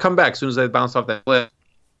were gonna come back as soon as they bounced off that cliff.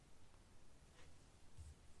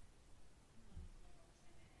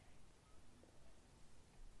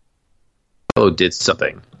 Did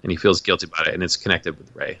something and he feels guilty about it, and it's connected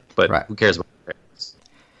with Rey, but who cares about Rey?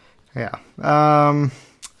 Yeah.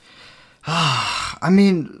 I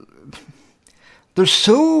mean, there's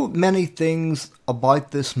so many things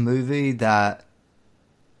about this movie that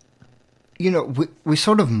we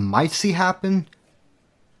sort of might see happen.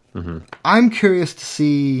 Mm-hmm. I'm curious to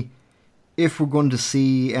see if we're going to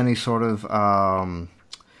see any sort of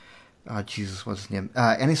Jesus, what's his name?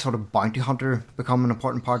 Any sort of bounty hunter become an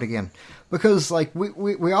important part again. Because, like,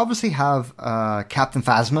 we obviously have Captain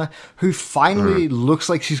Phasma, who finally looks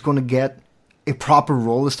like she's going to get a proper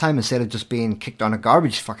role this time instead of just being kicked down a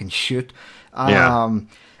garbage fucking chute. I'm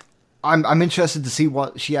interested to see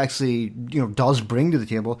what she actually, does bring to the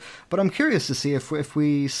table. But I'm curious to see if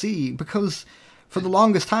we see, because for the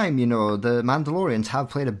longest time, the Mandalorians have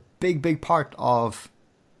played a big part of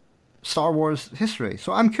Star Wars history.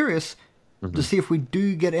 So I'm curious to see if we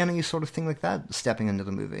do get any sort of thing like that stepping into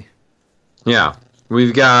the movie. Yeah.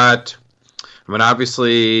 We've got,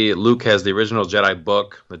 obviously Luke has the original Jedi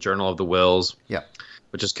book, the Journal of the Wills. Yeah.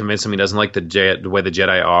 Which is convincing him he doesn't like the way the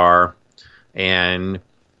Jedi are. And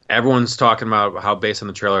everyone's talking about how, based on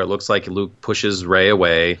the trailer, it looks like Luke pushes Rey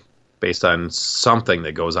away based on something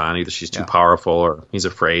that goes on. Either she's too powerful or he's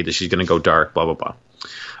afraid that she's going to go dark, blah, blah,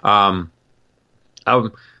 blah.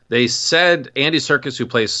 They said Andy Serkis, who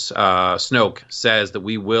plays Snoke, says that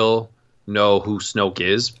we will know who Snoke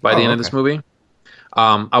is by the end of this movie.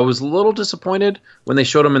 I was a little disappointed when they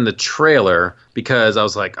showed him in the trailer, because I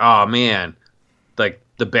was like, oh, man, like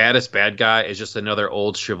the baddest bad guy is just another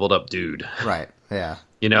old shriveled up dude. Right, yeah.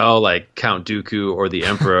 Like Count Dooku or the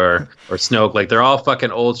Emperor or Snoke. Like, they're all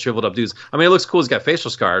fucking old shriveled up dudes. I mean, it looks cool. He's got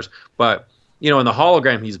facial scars, but, in the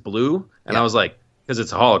hologram, he's blue. And I was like, because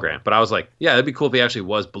it's a hologram. But I was like, yeah, it'd be cool if he actually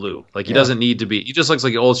was blue. Like, he doesn't need to be. He just looks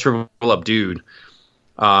like an old shriveled up dude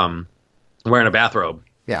wearing a bathrobe.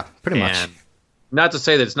 Yeah, pretty much. Not to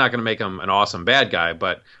say that it's not going to make him an awesome bad guy,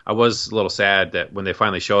 but I was a little sad that when they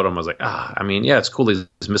finally showed him, I was like, it's cool he's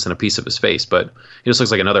missing a piece of his face, but he just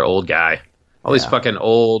looks like another old guy. All these fucking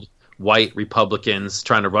old white Republicans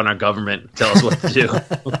trying to run our government, tell us what to do.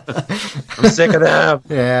 I'm sick of them.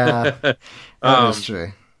 Yeah, that's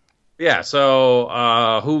true. Yeah,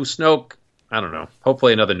 so who Snoke? I don't know.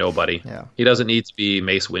 Hopefully another nobody. Yeah. He doesn't need to be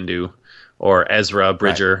Mace Windu or Ezra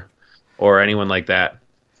Bridger or anyone like that.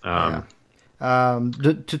 To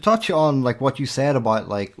touch on like what you said about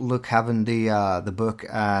like Luke having the book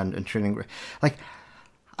and training, like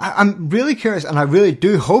I'm really curious, and I really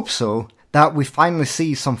do hope so, that we finally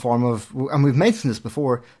see some form of, and we've mentioned this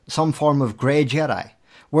before, some form of grey Jedi,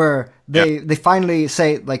 where they finally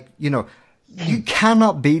say, like, you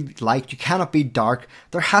cannot be light, you cannot be dark.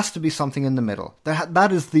 There has to be something in the middle.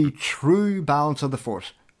 That is the true balance of the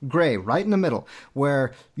Force. Gray, right in the middle,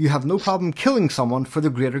 where you have no problem killing someone for the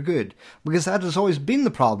greater good. Because that has always been the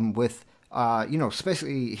problem with,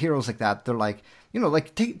 especially heroes like that. They're like,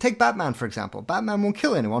 like take Batman, for example. Batman won't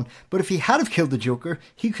kill anyone, but if he had have killed the Joker,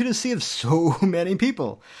 he could have saved so many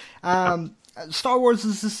people. Star Wars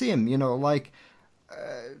is the same,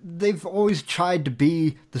 they've always tried to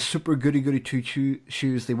be the super goody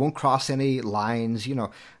two-shoes. They won't cross any lines,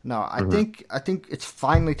 No, I think it's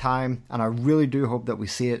finally time, and I really do hope that we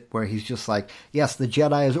see it where he's just like, yes, the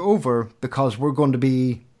Jedi is over because we're going to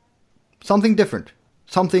be something different,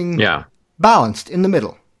 something balanced in the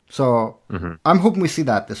middle. So I'm hoping we see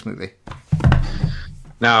that this movie.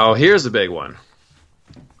 Now, here's a big one.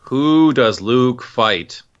 Who does Luke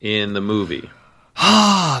fight in the movie?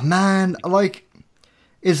 Ah, man,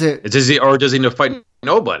 is it? Does he fight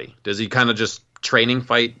nobody? Does he kind of just training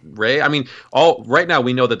fight Rey? I mean, right now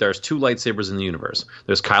we know that there's 2 lightsabers in the universe.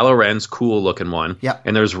 There's Kylo Ren's cool looking one,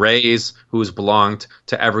 and there's Rey's, who's belonged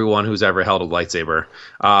to everyone who's ever held a lightsaber.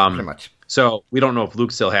 Pretty much. So we don't know if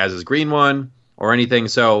Luke still has his green one or anything.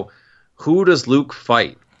 So who does Luke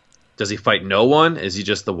fight? Does he fight no one? Is he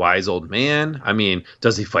just the wise old man? I mean,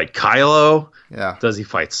 does he fight Kylo? Yeah. Does he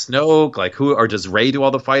fight Snoke? Or does Rey do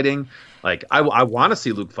all the fighting? I want to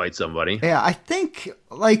see Luke fight somebody. Yeah, I think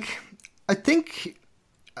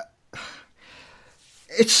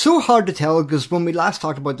it's so hard to tell because when we last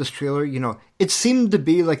talked about this trailer, it seemed to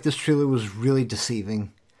be like this trailer was really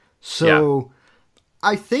deceiving. So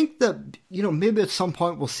I think that, maybe at some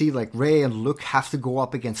point we'll see Rey and Luke have to go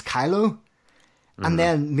up against Kylo. And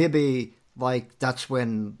then maybe that's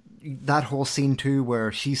when that whole scene too,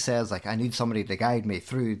 where she says I need somebody to guide me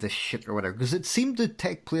through this shit or whatever, because it seemed to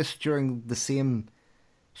take place during the same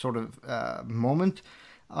sort of moment.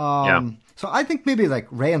 So I think maybe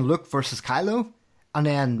Rey and Luke versus Kylo, and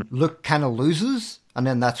then Luke kind of loses, and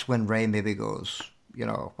then that's when Rey maybe goes,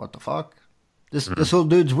 what the fuck, this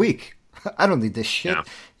old dude's weak. I don't need this shit.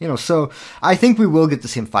 So I think we will get the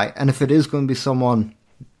same fight, and if it is going to be someone,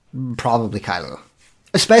 probably Kylo.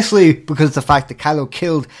 Especially because the fact that Kylo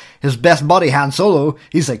killed his best buddy, Han Solo,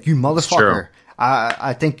 he's like, you motherfucker.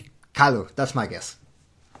 I think Kylo, that's my guess.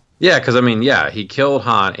 Yeah, because, he killed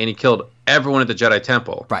Han, and he killed everyone at the Jedi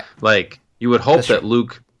Temple. Right. You would hope that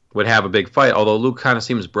Luke would have a big fight, although Luke kind of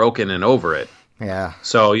seems broken and over it. Yeah.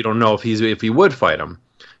 So you don't know if he would fight him.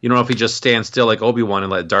 You don't know if he just stands still like Obi-Wan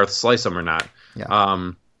and let Darth slice him or not.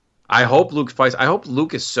 Yeah. I hope Luke fights. I hope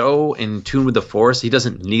Luke is so in tune with the Force, he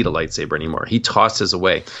doesn't need a lightsaber anymore. He tosses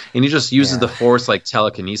away. And he just uses the Force like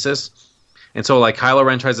telekinesis. And so, Kylo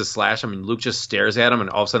Ren tries to slash him, and Luke just stares at him, and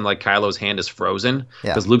all of a sudden, Kylo's hand is frozen.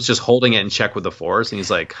 Because Luke's just holding it in check with the Force, and he's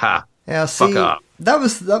like, ha, fuck up. That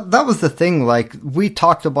was the thing. We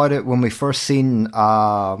talked about it when we first seen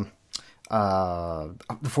The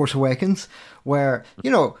Force Awakens, where,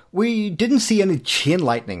 we didn't see any chain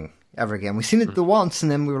lightning ever again. We seen it the once, and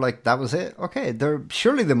then we were like, that was it. Okay,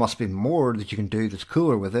 surely there must be more that you can do that's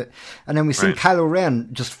cooler with it. And then we seen Kylo Ren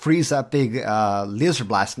just freeze that big laser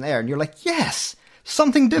blast in the air, and you're like, yes,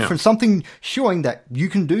 something different, something showing that you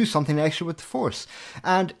can do something extra with the Force.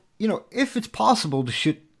 And if it's possible to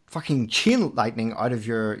shoot fucking chain lightning out of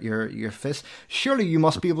your fist, surely you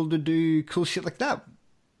must be able to do cool shit like that.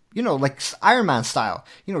 Like Iron Man style.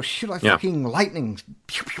 Shoot like fucking lightning.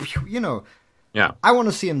 Pew, pew, pew, Yeah, I want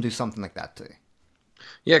to see him do something like that too.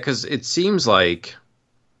 Yeah, because it seems like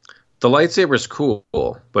the lightsaber is cool,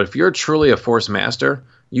 but if you're truly a Force master,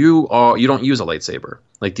 you don't use a lightsaber.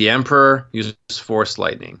 Like the Emperor uses Force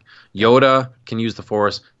lightning. Yoda can use the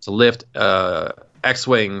Force to lift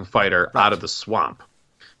X-wing fighter out of the swamp.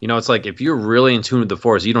 It's like if you're really in tune with the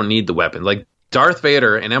Force, you don't need the weapon. Like Darth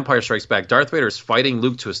Vader in Empire Strikes Back, Darth Vader is fighting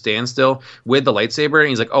Luke to a standstill with the lightsaber, and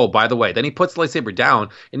he's like, oh, by the way. Then he puts the lightsaber down,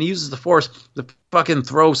 and he uses the Force to fucking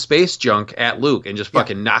throw space junk at Luke and just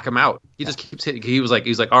fucking knock him out. He just keeps hitting. He's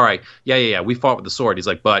like, all right, yeah, we fought with the sword. He's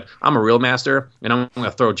like, but I'm a real master, and I'm going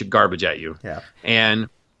to throw garbage at you. Yeah. And,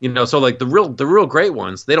 so the real great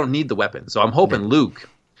ones, they don't need the weapon. So I'm hoping Luke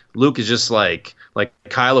is just like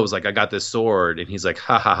Kylo was like, I got this sword, and he's like,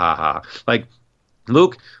 ha, ha, ha, ha. Like,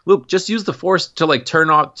 Luke, just use the Force to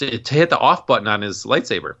turn off to hit the off button on his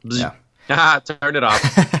lightsaber. Yeah, turn it off.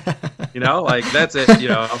 That's it.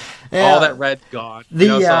 All that red gone.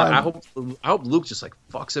 So I hope Luke just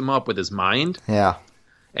fucks him up with his mind. Yeah,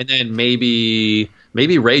 and then maybe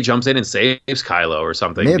Rey jumps in and saves Kylo or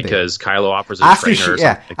something because Kylo offers a trainer or something.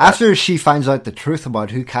 Yeah, after she finds out the truth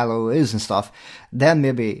about who Kylo is and stuff, then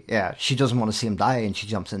maybe she doesn't want to see him die and she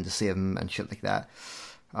jumps in to save him and shit like that.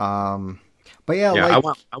 But yeah, Yeah,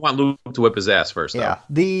 like I want Luke to whip his ass first, though. yeah,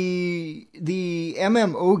 the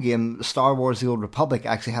MMO game Star Wars: The Old Republic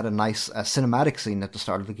actually had a nice cinematic scene at the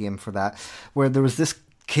start of the game for that, where there was this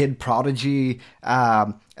kid prodigy,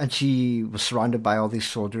 and she was surrounded by all these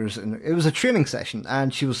soldiers, and it was a training session,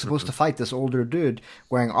 and she was supposed to fight this older dude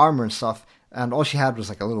wearing armor and stuff, and all she had was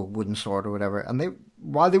like a little wooden sword or whatever, and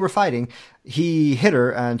while they were fighting, he hit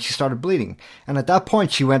her and she started bleeding, and at that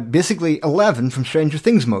point she went basically 11 from Stranger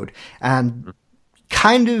Things mode, and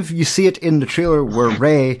kind of you see it in the trailer where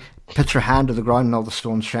Rey puts her hand to the ground and all the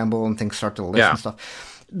stones tremble and things start to lift and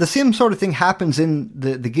stuff. The same sort of thing happens in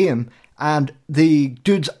the game, and the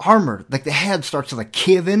dude's armor, like the head starts to like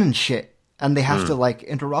cave in and shit, and they have to like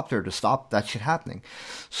interrupt her to stop that shit happening.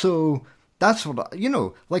 So that's what,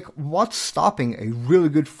 like what's stopping a really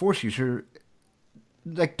good Force user?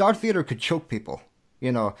 Like Darth Vader could choke people,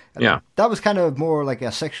 and that was kind of more like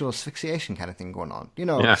a sexual asphyxiation kind of thing going on,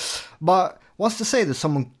 Yeah. But what's to say that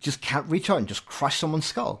someone just can't reach out and just crush someone's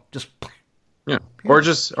skull? Just Yeah, or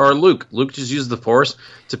Luke. Luke just uses the Force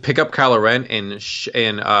to pick up Kylo Ren and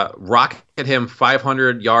rocket him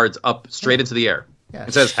 500 yards up straight into the air. Yeah.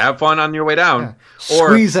 It says, "Have fun on your way down." Yeah. Or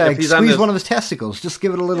squeeze if he's on one of his testicles. Just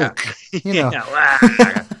give it a little,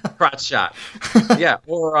 crotch shot. Yeah,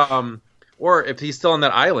 or if he's still on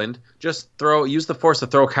that island, just use the Force to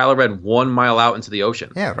throw Kylo Ren 1 mile out into the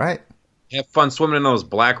ocean. Yeah, right. Have fun swimming in those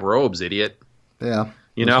black robes, idiot. Yeah.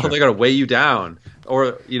 They're gonna weigh you down,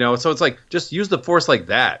 or so it's like just use the Force like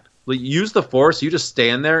that. Like use the Force, you just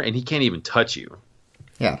stand there and he can't even touch you.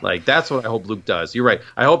 Yeah, like that's what I hope Luke does. You're right.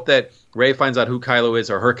 I hope that Rey finds out who Kylo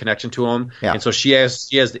is or her connection to him, and so she has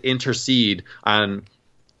to intercede on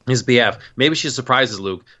his behalf. Maybe she surprises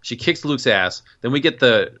Luke. She kicks Luke's ass. Then we get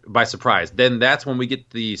by surprise. Then that's when we get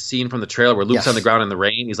the scene from the trailer where Luke's on the ground in the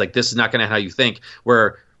rain. He's like, "This is not going to how you think."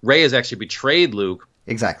 Where Rey has actually betrayed Luke.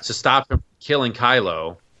 Exactly. To stop him from killing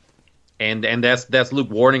Kylo, and that's Luke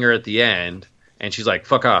warning her at the end, and she's like,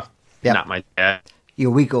 "Fuck off, not my dad, you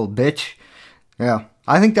weak old bitch." Yeah,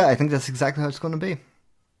 I think that's exactly how it's going to be.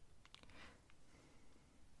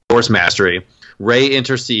 Force mastery. Rey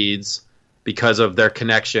intercedes because of their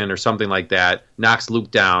connection or something like that. Knocks Luke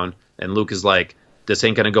down, and Luke is like, "This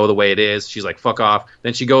ain't gonna go the way it is." She's like, "Fuck off."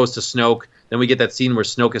 Then she goes to Snoke. Then we get that scene where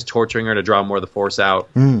Snoke is torturing her to draw more of the Force out.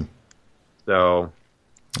 So.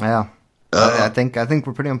 Yeah, I think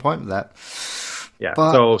we're pretty on point with that. Yeah,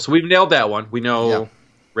 but, so we've nailed that one. We know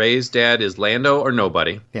Rey's dad is Lando or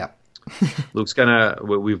nobody. Yeah, Luke's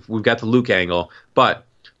we've got the Luke angle, but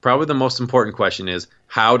probably the most important question is,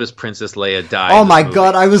 how does Princess Leia die? Oh my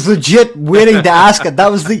god, I was legit waiting to ask it. That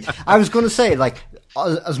was I was going to say, like,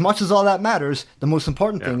 as much as all that matters, the most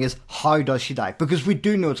important thing is, how does she die? Because we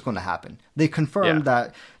do know it's going to happen. They confirmed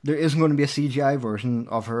that there isn't going to be a CGI version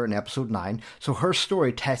of her in Episode 9, so her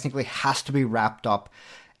story technically has to be wrapped up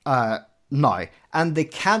now. And they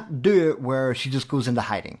can't do it where she just goes into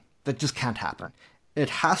hiding. That just can't happen. It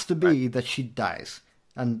has to be that she dies.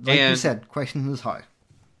 And like you said, question is how.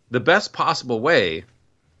 The best possible way,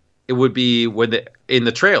 it would be in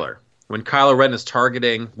the trailer. When Kylo Ren is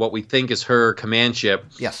targeting what we think is her command ship,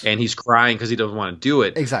 and he's crying because he doesn't want to do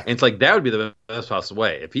it. Exactly. And it's like, that would be the best possible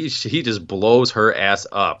way. If he just blows her ass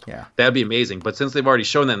up, that'd be amazing. But since they've already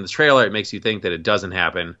shown that in the trailer, it makes you think that it doesn't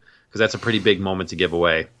happen, because that's a pretty big moment to give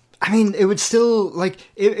away. I mean, it would still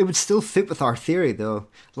it would still fit with our theory, though.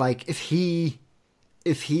 Like, if he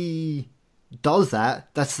does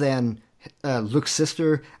that, that's then Luke's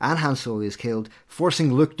sister and Han Solo is killed,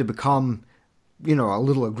 forcing Luke to become, a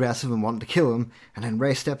little aggressive and wanting to kill him, and then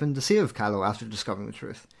Rey step in to save Kylo after discovering the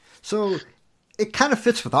truth. So it kind of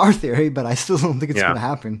fits with our theory, but I still don't think it's going to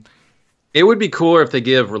happen. It would be cooler if they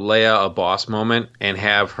give Leia a boss moment and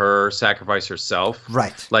have her sacrifice herself.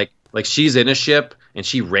 Right. Like she's in a ship and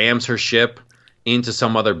she rams her ship into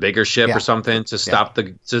some other bigger ship or something to stop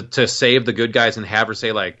to save the good guys, and have her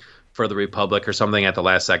say, like, for the Republic or something at the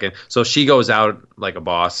last second. So she goes out like a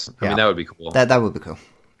boss. I mean, that would be cool. That would be cool.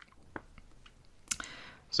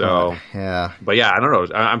 So but I don't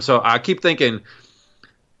know. I keep thinking.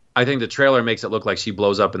 I think the trailer makes it look like she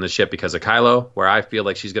blows up in the ship because of Kylo, where I feel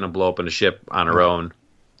like she's going to blow up in the ship on her own.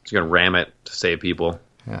 She's going to ram it to save people.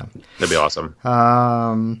 Yeah, that'd be awesome.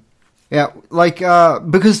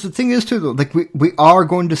 Because the thing is too, though, like we are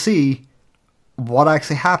going to see what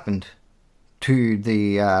actually happened to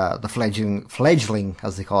the fledgling,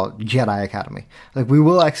 as they call it, Jedi Academy. Like, we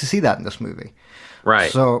will actually see that in this movie.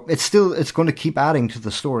 Right. So it's going to keep adding to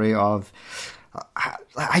the story of.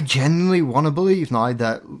 I genuinely want to believe now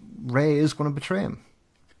that Rey is going to betray him.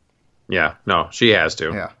 Yeah. No, she has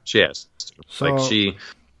to. Yeah. She has to. So, like,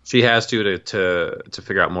 She has to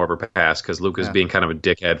figure out more of her past because Luke is being kind of a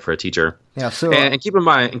dickhead for a teacher. Yeah. So and keep in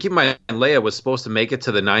mind, Leia was supposed to make it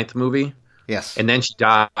to the 9th movie. yes. And then she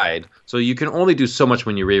died. So you can only do so much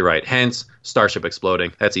when you rewrite. Hence, Starship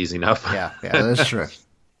exploding. That's easy enough. Yeah, that's true.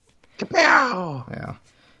 Kapow!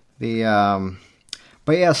 Yeah.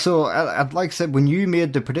 But yeah, so like I said, when you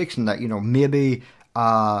made the prediction that, maybe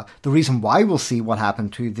the reason why we'll see what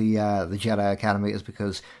happened to the Jedi Academy is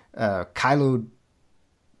because Kylo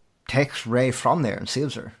takes Rey from there and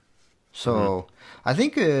saves her. So I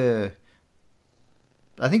think we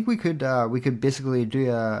could basically do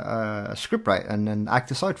a script write and then act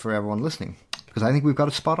this out for everyone listening, because I think we've got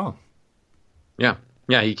it spot on. Yeah.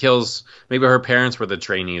 Yeah, he kills, maybe her parents were the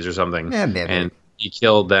trainees or something. Yeah, maybe. And he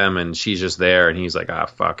killed them and she's just there and he's like, ah,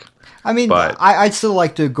 fuck. I mean, but, I'd still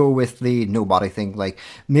like to go with the nobody thing. Like,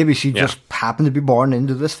 maybe she just happened to be born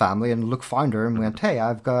into this family and Luke found her and went, hey,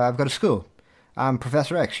 I've got a school. I'm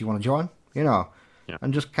Professor X. You want to join?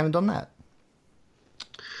 And just kind of done that.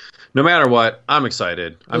 No matter what, I'm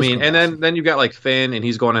excited. I mean, and then you got like Finn and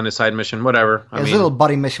he's going on his side mission, whatever. His little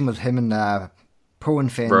buddy mission with him and Poe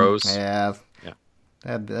and Finn. Rose. Yeah.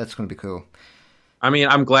 That's going to be cool. I mean,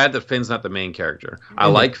 I'm glad that Finn's not the main character. I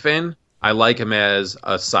like Finn. I like him as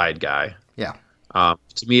a side guy. Yeah.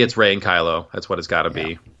 To me, it's Rey and Kylo. That's what it's got to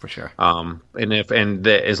be. For sure.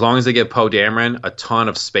 As long as they give Poe Dameron a ton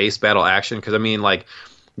of space battle action, because I mean, like,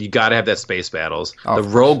 you got to have that space battles. The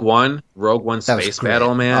Rogue One space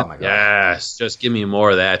battle, man. Oh my God. Yes, just give me more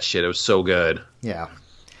of that shit. It was so good. Yeah.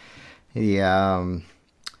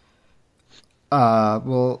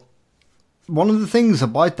 Well, one of the things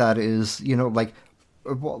about that is, like,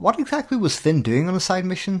 what exactly was Finn doing on a side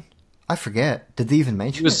mission? I forget. Did they even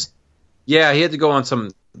mention it? Yeah, he had to go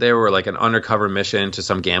on they were like an undercover mission to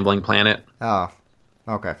some gambling planet. Oh,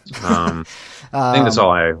 okay. I think that's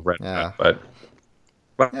all I read about,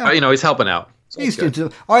 but he's helping out. So he's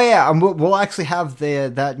good. Oh yeah, and we'll actually have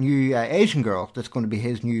that new Asian girl that's going to be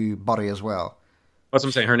his new buddy as well. That's what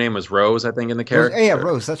I'm saying. Her name was Rose, I think, in the character. Yeah,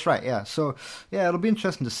 Rose. That's right. Yeah. So yeah, it'll be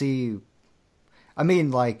interesting to see. I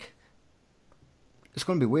mean, like, it's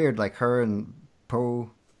going to be weird, like her and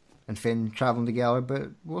Poe and Finn traveling together, but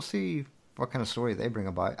we'll see what kind of story they bring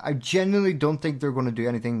about. I genuinely don't think they're going to do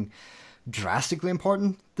anything drastically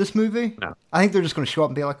important this movie. No. I think they're just going to show up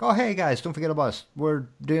and be like, oh, hey guys, don't forget about us. We're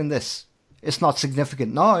doing this. It's not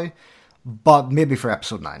significant now, but maybe for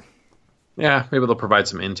episode 9. Yeah, maybe they'll provide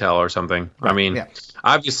some intel or something. Right, I mean,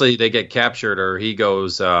 obviously they get captured or he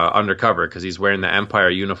goes undercover because he's wearing the Empire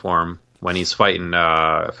uniform when he's fighting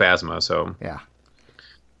Phasma. So yeah.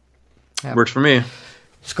 Works for me.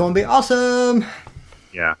 It's going to be awesome.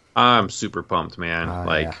 Yeah, I'm super pumped, man.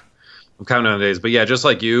 I'm counting on the days. But yeah, just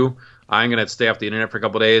like you, I'm going to stay off the internet for a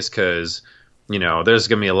couple of days because, there's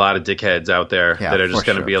going to be a lot of dickheads out there that are just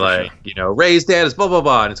going to be like, Rey's dad is blah, blah,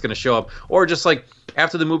 blah, and it's going to show up. Or just like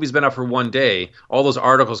after the movie's been up for one day, all those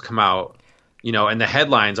articles come out, and the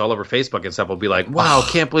headlines all over Facebook and stuff will be like, wow,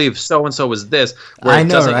 can't believe so-and-so was this. Where it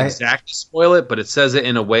doesn't exactly spoil it, but it says it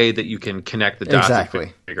in a way that you can connect the dots and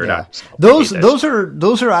figure it out. So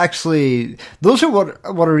those are actually what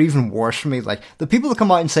are even worse for me. Like the people that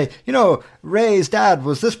come out and say, Rey's dad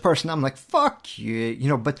was this person. I'm like, fuck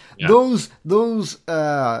you, but those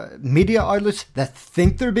media outlets that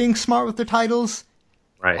think they're being smart with their titles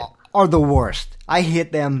are the worst. I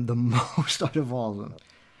hate them the most out of all of them.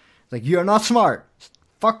 Like, you're not smart.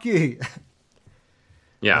 Fuck you.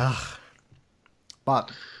 Yeah.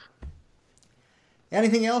 But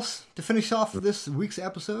anything else to finish off this week's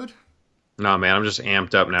episode? No, man, I'm just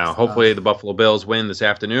amped up now. Hopefully the Buffalo Bills win this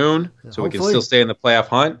afternoon so we can still stay in the playoff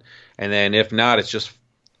hunt. And then if not, it's just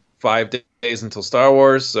 5 days until Star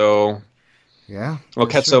Wars. So yeah, we'll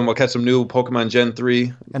catch some new Pokemon Gen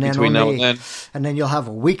 3 between now and then. And then you'll have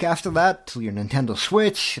a week after that till your Nintendo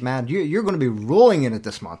Switch. Man, you're going to be rolling in it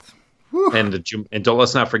this month. Whew. And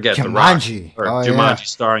let's not forget Jumanji. The Rock. Jumanji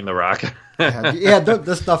starring The Rock.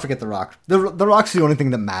 Let's not forget The Rock. The Rock's the only thing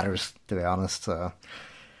that matters, to be honest.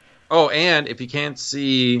 Oh, and if you can't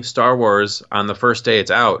see Star Wars on the first day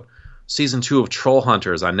it's out, season 2 of Troll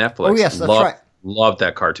Hunters on Netflix. Oh, yes, that's right. Love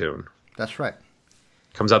that cartoon. That's right.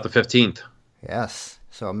 Comes out the 15th. Yes.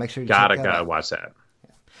 So make sure you gotta watch that.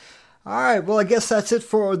 All right, well, I guess that's it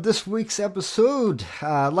for this week's episode.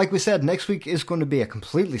 Like we said, next week is going to be a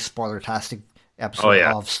completely spoiler-tastic episode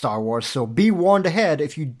of Star Wars, so be warned ahead.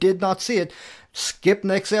 If you did not see it, skip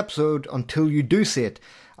next episode until you do see it.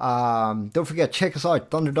 Don't forget, check us out,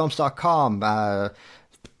 thunderdumps.com,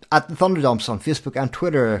 at the Thunderdumps on Facebook and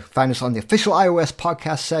Twitter. Find us on the official iOS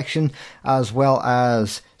podcast section, as well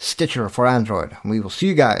as Stitcher for Android. We will see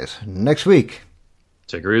you guys next week.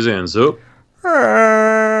 Take her easy and soup.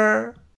 Arr.